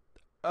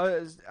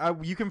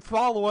 You can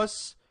follow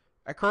us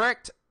at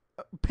Correct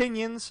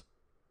Opinions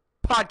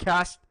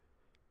Podcast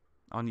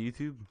on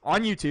YouTube.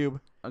 On YouTube.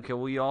 Okay,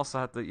 well, you also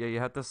have to. Yeah, you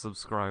have to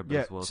subscribe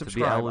as well subscribe, to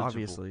be eligible.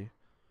 Obviously.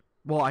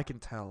 Well, I can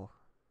tell.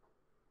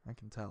 I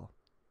can tell.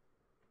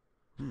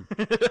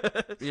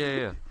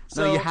 Yeah.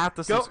 So, no, you have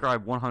to go-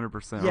 subscribe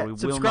 100%. Yeah, or we will not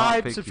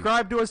subscribe. pick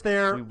Subscribe to us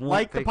there. We won't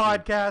Like the pick you.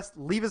 podcast.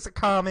 Leave us a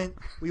comment.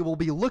 We will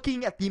be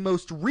looking at the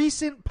most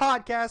recent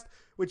podcast,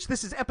 which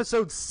this is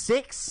episode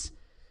 6.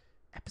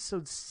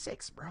 Episode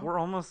 6, bro. You. We're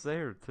almost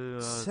there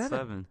to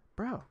 7.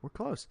 Bro, we're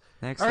close.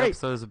 Next All right,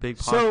 episode is a big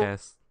so-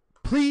 podcast.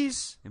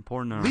 Please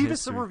Important in our leave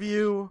us a history.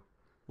 review.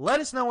 Let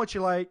us know what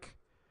you like.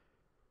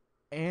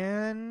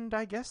 And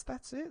I guess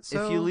that's it.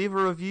 So, If you leave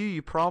a review,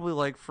 you probably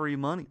like free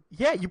money.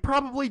 yeah, you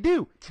probably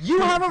do.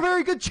 You have a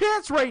very good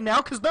chance right now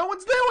because no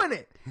one's doing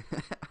it.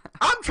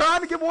 I'm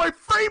trying to give away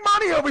free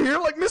money over here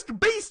like Mr.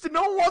 Beast and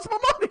no one wants my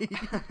money.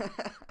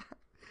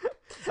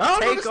 I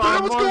don't Take our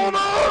understand what's money. going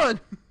on.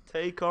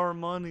 Take our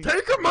money.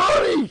 Take our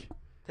money.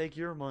 Take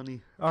your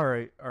money. All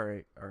right. All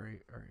right.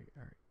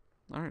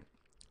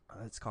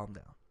 Let's calm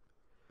down.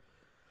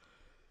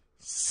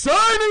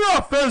 Signing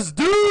off as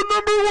dude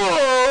number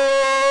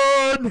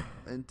 1.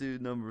 And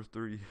dude number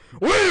 3.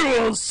 We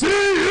will see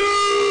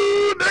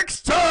you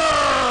next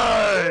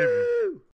time.